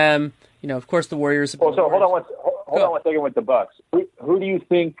enjoying them. Of course, the Warriors. Well, so hold on one second with the Bucks. Who do you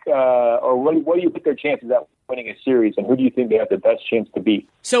think, or what do you think their chances at winning a series, and who do you think they have the best chance to beat?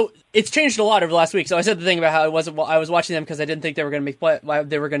 So it's changed a lot over the last week. So I said the thing about how I was watching them because I didn't think they were going to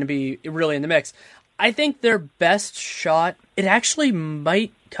they were going to be really in the mix. I think their best shot, it actually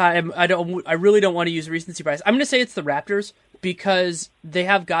might. I really don't want to use recency bias. I'm going to say it's the Raptors because they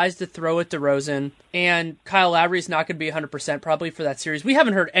have guys to throw at DeRozan, and Kyle Lowry's not going to be 100% probably for that series. We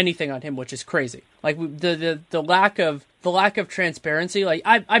haven't heard anything on him, which is crazy. Like the lack of transparency. Like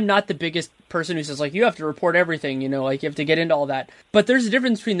I'm not the biggest person who says like you have to report everything, like you have to get into all that. But there's a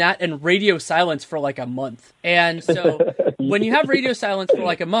difference between that and radio silence for like a month. And so when you have radio silence for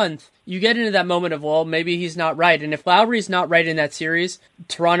like a month, you get into that moment of, well, maybe he's not right. And if Lowry's not right in that series,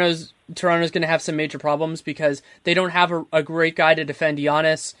 Toronto's going to have some major problems because they don't have a great guy to defend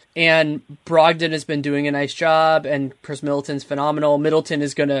Giannis, and Brogdon has been doing a nice job, and Chris Middleton's phenomenal. Middleton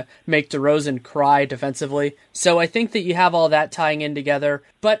is going to make DeRozan cry defensively. So I think that you have all that tying in together.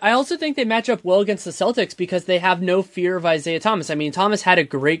 But I also think they match up well against the Celtics because they have no fear of Isaiah Thomas. I mean, Thomas had a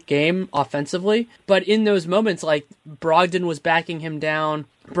great game offensively, but in those moments, like Brogdon was backing him down.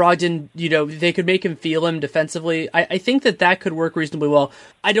 Brogdon, they could make him feel him defensively. I think that could work reasonably well.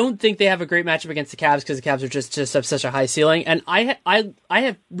 I don't think they have a great matchup against the Cavs because the Cavs are just have such a high ceiling. And I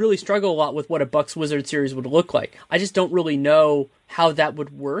have really struggled a lot with what a Bucks-Wizards series would look like. I just don't really know how that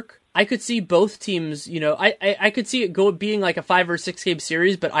would work. I could see both teams, I could see it being like a 5 or 6 game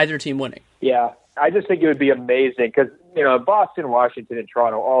series, but either team winning. Yeah, I just think it would be amazing because, Boston, Washington, and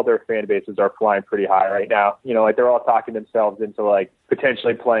Toronto, all their fan bases are flying pretty high right now. Like they're all talking themselves into like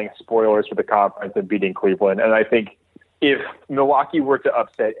potentially playing spoilers for the conference and beating Cleveland. And I think if Milwaukee were to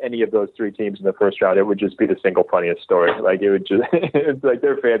upset any of those 3 teams in the first round, it would just be the single funniest story. Like it would just, it's like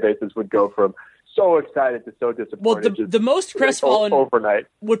their fan bases would go from so excited to so disappointed. Well, the most crestfallen overnight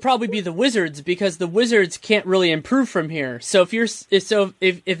would probably be the Wizards because the Wizards can't really improve from here. So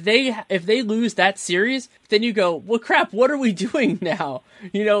if they lose that series, then you go, well, crap, what are we doing now?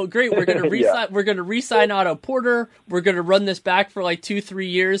 Great, we're going to we're going to re-sign Otto Porter. We're going to run this back for like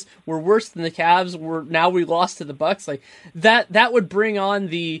 2-3 years. We're worse than the Cavs. We lost to the Bucks. Like that would bring on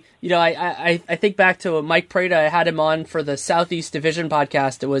the, I think back to Mike Prada. I had him on for the Southeast Division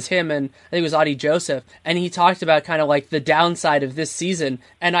podcast. It was him and I think it was Adi Joseph, and he talked about kind of like the downside of this season.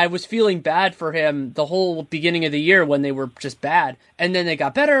 And I was feeling bad for him the whole beginning of the year when they were just bad, and then they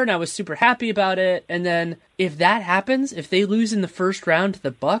got better, and I was super happy about it. And then if that happens, if they lose in the first round to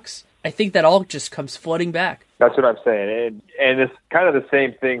the Bucks, I think that all just comes flooding back. That's what I'm saying. And it's kind of the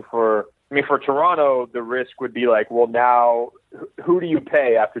same thing for Toronto, the risk would be like, well, now who do you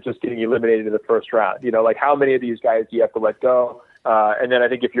pay after just getting eliminated in the first round? Like how many of these guys do you have to let go? And then I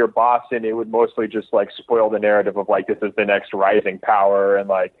think if you're Boston, it would mostly just like spoil the narrative of like, this is the next rising power. And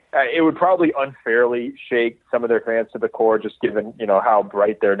like, it would probably unfairly shake some of their fans to the core, just given, how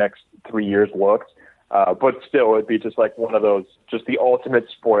bright their next 3 years looks. But still, it'd be just like one of those, just the ultimate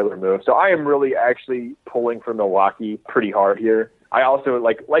spoiler move. So I am really actually pulling for Milwaukee pretty hard here. I also,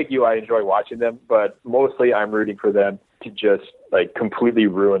 like you, I enjoy watching them, but mostly I'm rooting for them to just like completely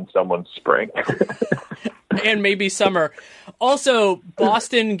ruin someone's spring. And maybe summer. Also,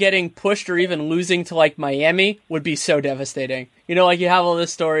 Boston getting pushed or even losing to like Miami would be so devastating. Like you have all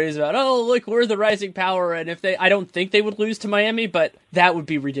these stories about, oh, look, we're the rising power. And I don't think they would lose to Miami, but that would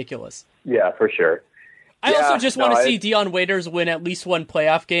be ridiculous. Yeah, for sure. I also just want to see Dion Waiters win at least one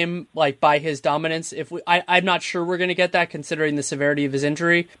playoff game, like by his dominance. I'm not sure we're going to get that considering the severity of his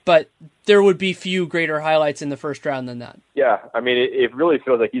injury, but there would be few greater highlights in the first round than that. Yeah, it really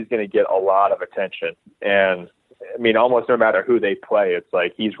feels like he's going to get a lot of attention. And almost no matter who they play, it's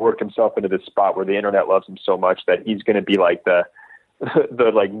like he's worked himself into this spot where the internet loves him so much that he's going to be like the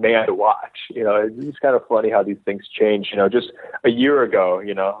like man to watch. It's kind of funny how these things change, just a year ago,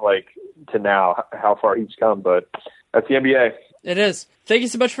 like to now, how far he's come, but that's the NBA. It is. Thank you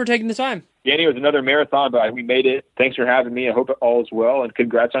so much for taking the time. Danny, it was another marathon, but we made it. Thanks for having me. I hope all is well, and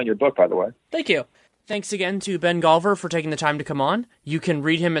congrats on your book, by the way. Thank you. Thanks again to Ben Golliver for taking the time to come on. You can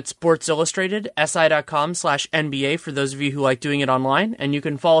read him at Sports Illustrated, si.com/NBA for those of you who like doing it online. And you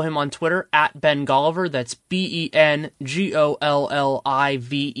can follow him on Twitter at Ben Golliver. That's BenGolliver.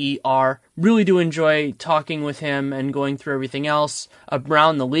 really do enjoy talking with him and going through everything else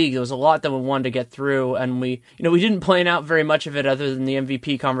around the league. There was a lot that we wanted to get through, and we didn't plan out very much of it other than the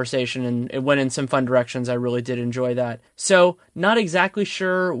MVP conversation, and it went in some fun directions. I really did enjoy that. So, not exactly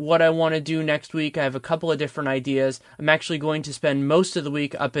sure what I want to do next week. I have a couple of different ideas. I'm actually going to spend most of the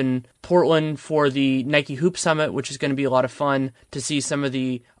week up in Portland for the Nike Hoop Summit, which is going to be a lot of fun to see some of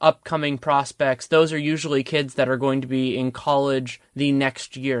the upcoming prospects. Those are usually kids that are going to be in college the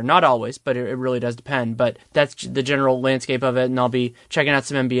next year. Not always, but it really does depend. But that's the general landscape of it, and I'll be checking out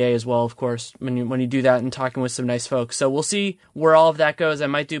some NBA as well, of course, when you do that and talking with some nice folks. So we'll see where all of that goes. I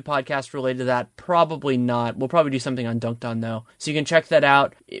might do podcasts related to that. Probably not. We'll probably do something on Dunked On, though. So you can check that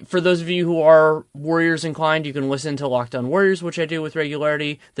out. For those of you who are Warriors inclined, you can listen to Locked On Warriors, which I do with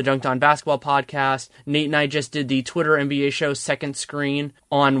regularity, the Dunked On Basketball podcast. Nate and I just did the Twitter NBA show Second Screen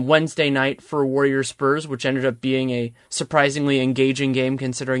on Wednesday night for Warriors Spurs, which ended up being a surprisingly engaging game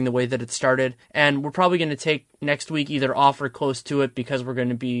considering the way that it started. And we're probably going to take next week either off or close to it because we're going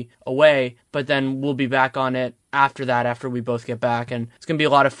to be away, but then we'll be back on it after that, after we both get back, and it's going to be a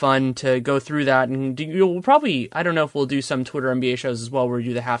lot of fun to go through that, and we'll probably, I don't know if we'll do some Twitter NBA shows as well where we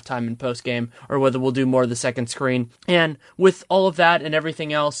do the halftime and post-game, or whether we'll do more of the Second Screen. And with all of that and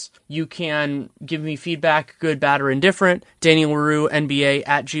everything else, you can give me feedback, good, bad, or indifferent,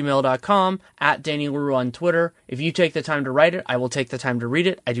 DanielLaRueNBA@gmail.com, @DanielLaRue on Twitter. If you take the time to write it, I will take the time to read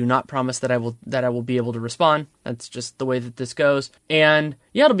it. I do not promise that I will be able to respond. That's just the way that this goes. And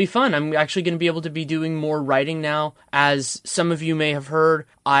yeah, it'll be fun. I'm actually going to be able to be doing more writing now. As some of you may have heard,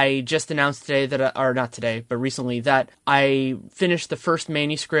 I just announced today or not today, but recently, that I finished the first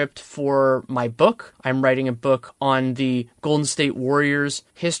manuscript for my book. I'm writing a book on the Golden State Warriors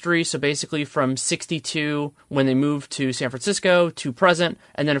history. So basically from 62, when they moved to San Francisco, to present.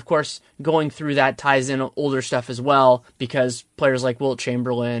 And then, of course, going through that ties in older stuff as well, because players like Wilt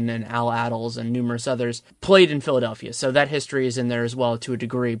Chamberlain and Al Attles and numerous others played in Philadelphia. So that history is in there as well to a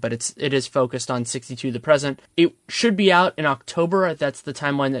degree, but it is focused on 62, the present. It should be out in October. That's the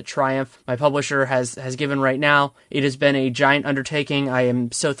timeline that Triumph, my publisher, has given right now. It has been a giant undertaking. I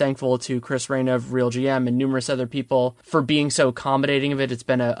am so thankful to Chris Reyna of Real GM and numerous other people for being so accommodating of it. It's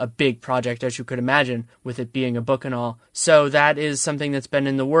been a big project, as you could imagine, with it being a book and all. So that is something that's been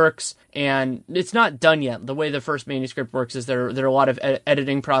in the works, and it's not done yet. The way the first manuscript works is there are a lot of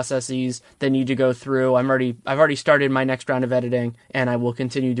editing processes that need to go through. I've already started my next round of editing, and I will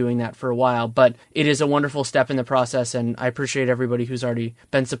continue doing that for a while, but it is a wonderful step in the process, and I appreciate everybody who's already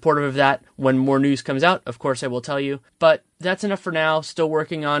been supportive of that. When more news comes out, of course I will tell you, but that's enough for now. Still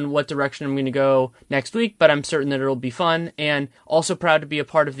working on what direction I'm going to go next week, but I'm certain that it'll be fun, and also proud to be a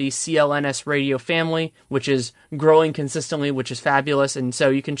part of the CLNS Radio family, which is growing consistently, which is fabulous. And so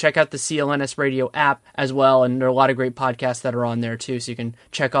you can check out the CLNS Radio app as well, and there are a lot of great podcasts that are on there too, so you can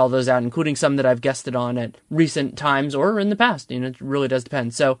check all those out, including some that I've guested on at recent times or in the past. It really does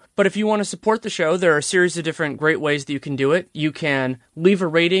depend. So, but if you want to support the show, there are a series of different great ways that you can do it. You can leave a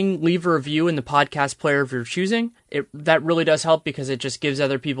rating, leave a review in the podcast player of your choosing. That really does help because it just gives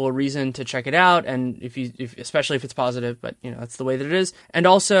other people a reason to check it out, and especially if it's positive, but that's the way that it is. And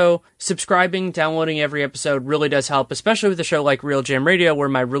also subscribing, downloading every episode really does help, especially with a show like Real Jam Radio, where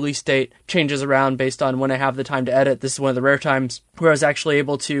my release date changes around based on when I have the time to edit. This is one of the rare times where I was actually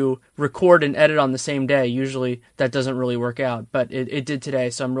able to record and edit on the same day. Usually that doesn't really work out, but it did today,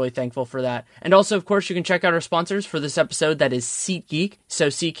 so I'm really thankful for that. And also, of course, you can check out our sponsors for this episode. That is SeatGeek. So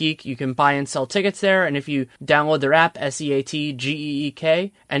SeatGeek, you can buy and sell tickets there, and if you download their app,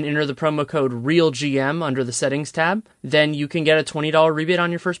 SEATGEEK, and enter the promo code REALGM under the settings tab, then you can get a $20 rebate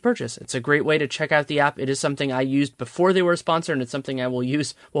on your first purchase. It's a great way to check out the app. It is something I used before they were a sponsor, and it's something I will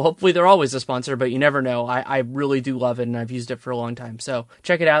use. Well, hopefully they're always a sponsor, but you never know. I really do love it, and I've used it for a long time. So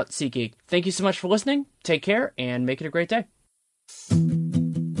check it out, SeatGeek. Thank you so much for listening. Take care, and make it a great day.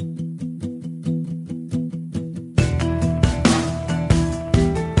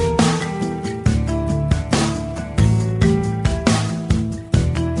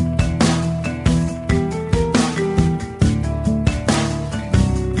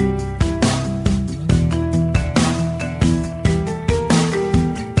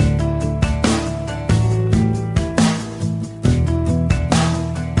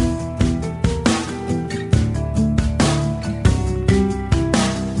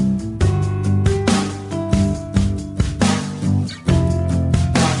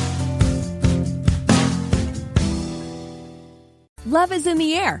 Love is in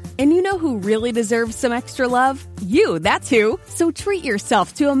the air, and you know who really deserves some extra love? You, that's who. So treat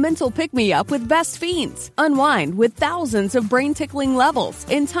yourself to a mental pick-me-up with Best Fiends. Unwind with thousands of brain-tickling levels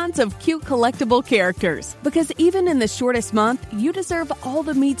and tons of cute collectible characters. Because even in the shortest month, you deserve all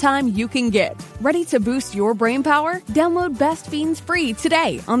the me time you can get. Ready to boost your brain power? Download Best Fiends free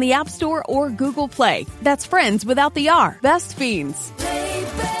today on the App Store or Google Play. That's friends without the R. Best Fiends. Play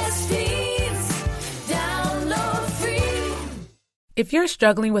Best Fiends. Download free. If you're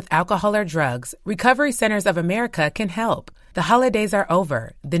struggling with alcohol or drugs, Recovery Centers of America can help. The holidays are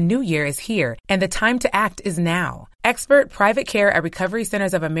over, the new year is here, and the time to act is now. Expert private care at Recovery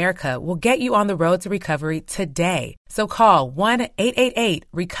Centers of America will get you on the road to recovery today. So call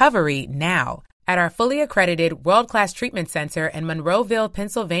 1-888-RECOVERY now. At our fully accredited world-class treatment center in Monroeville,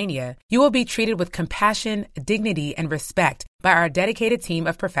 Pennsylvania, you will be treated with compassion, dignity, and respect by our dedicated team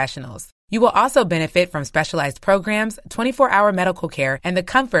of professionals. You will also benefit from specialized programs, 24-hour medical care, and the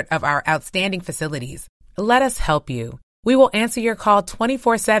comfort of our outstanding facilities. Let us help you. We will answer your call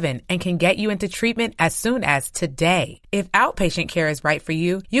 24/7 and can get you into treatment as soon as today. If outpatient care is right for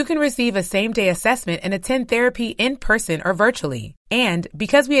you, you can receive a same-day assessment and attend therapy in person or virtually. And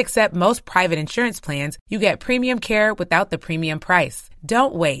because we accept most private insurance plans, you get premium care without the premium price.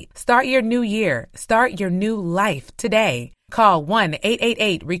 Don't wait. Start your new year. Start your new life today. Call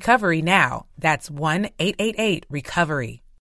 1-888-RECOVERY now. That's 1-888-RECOVERY.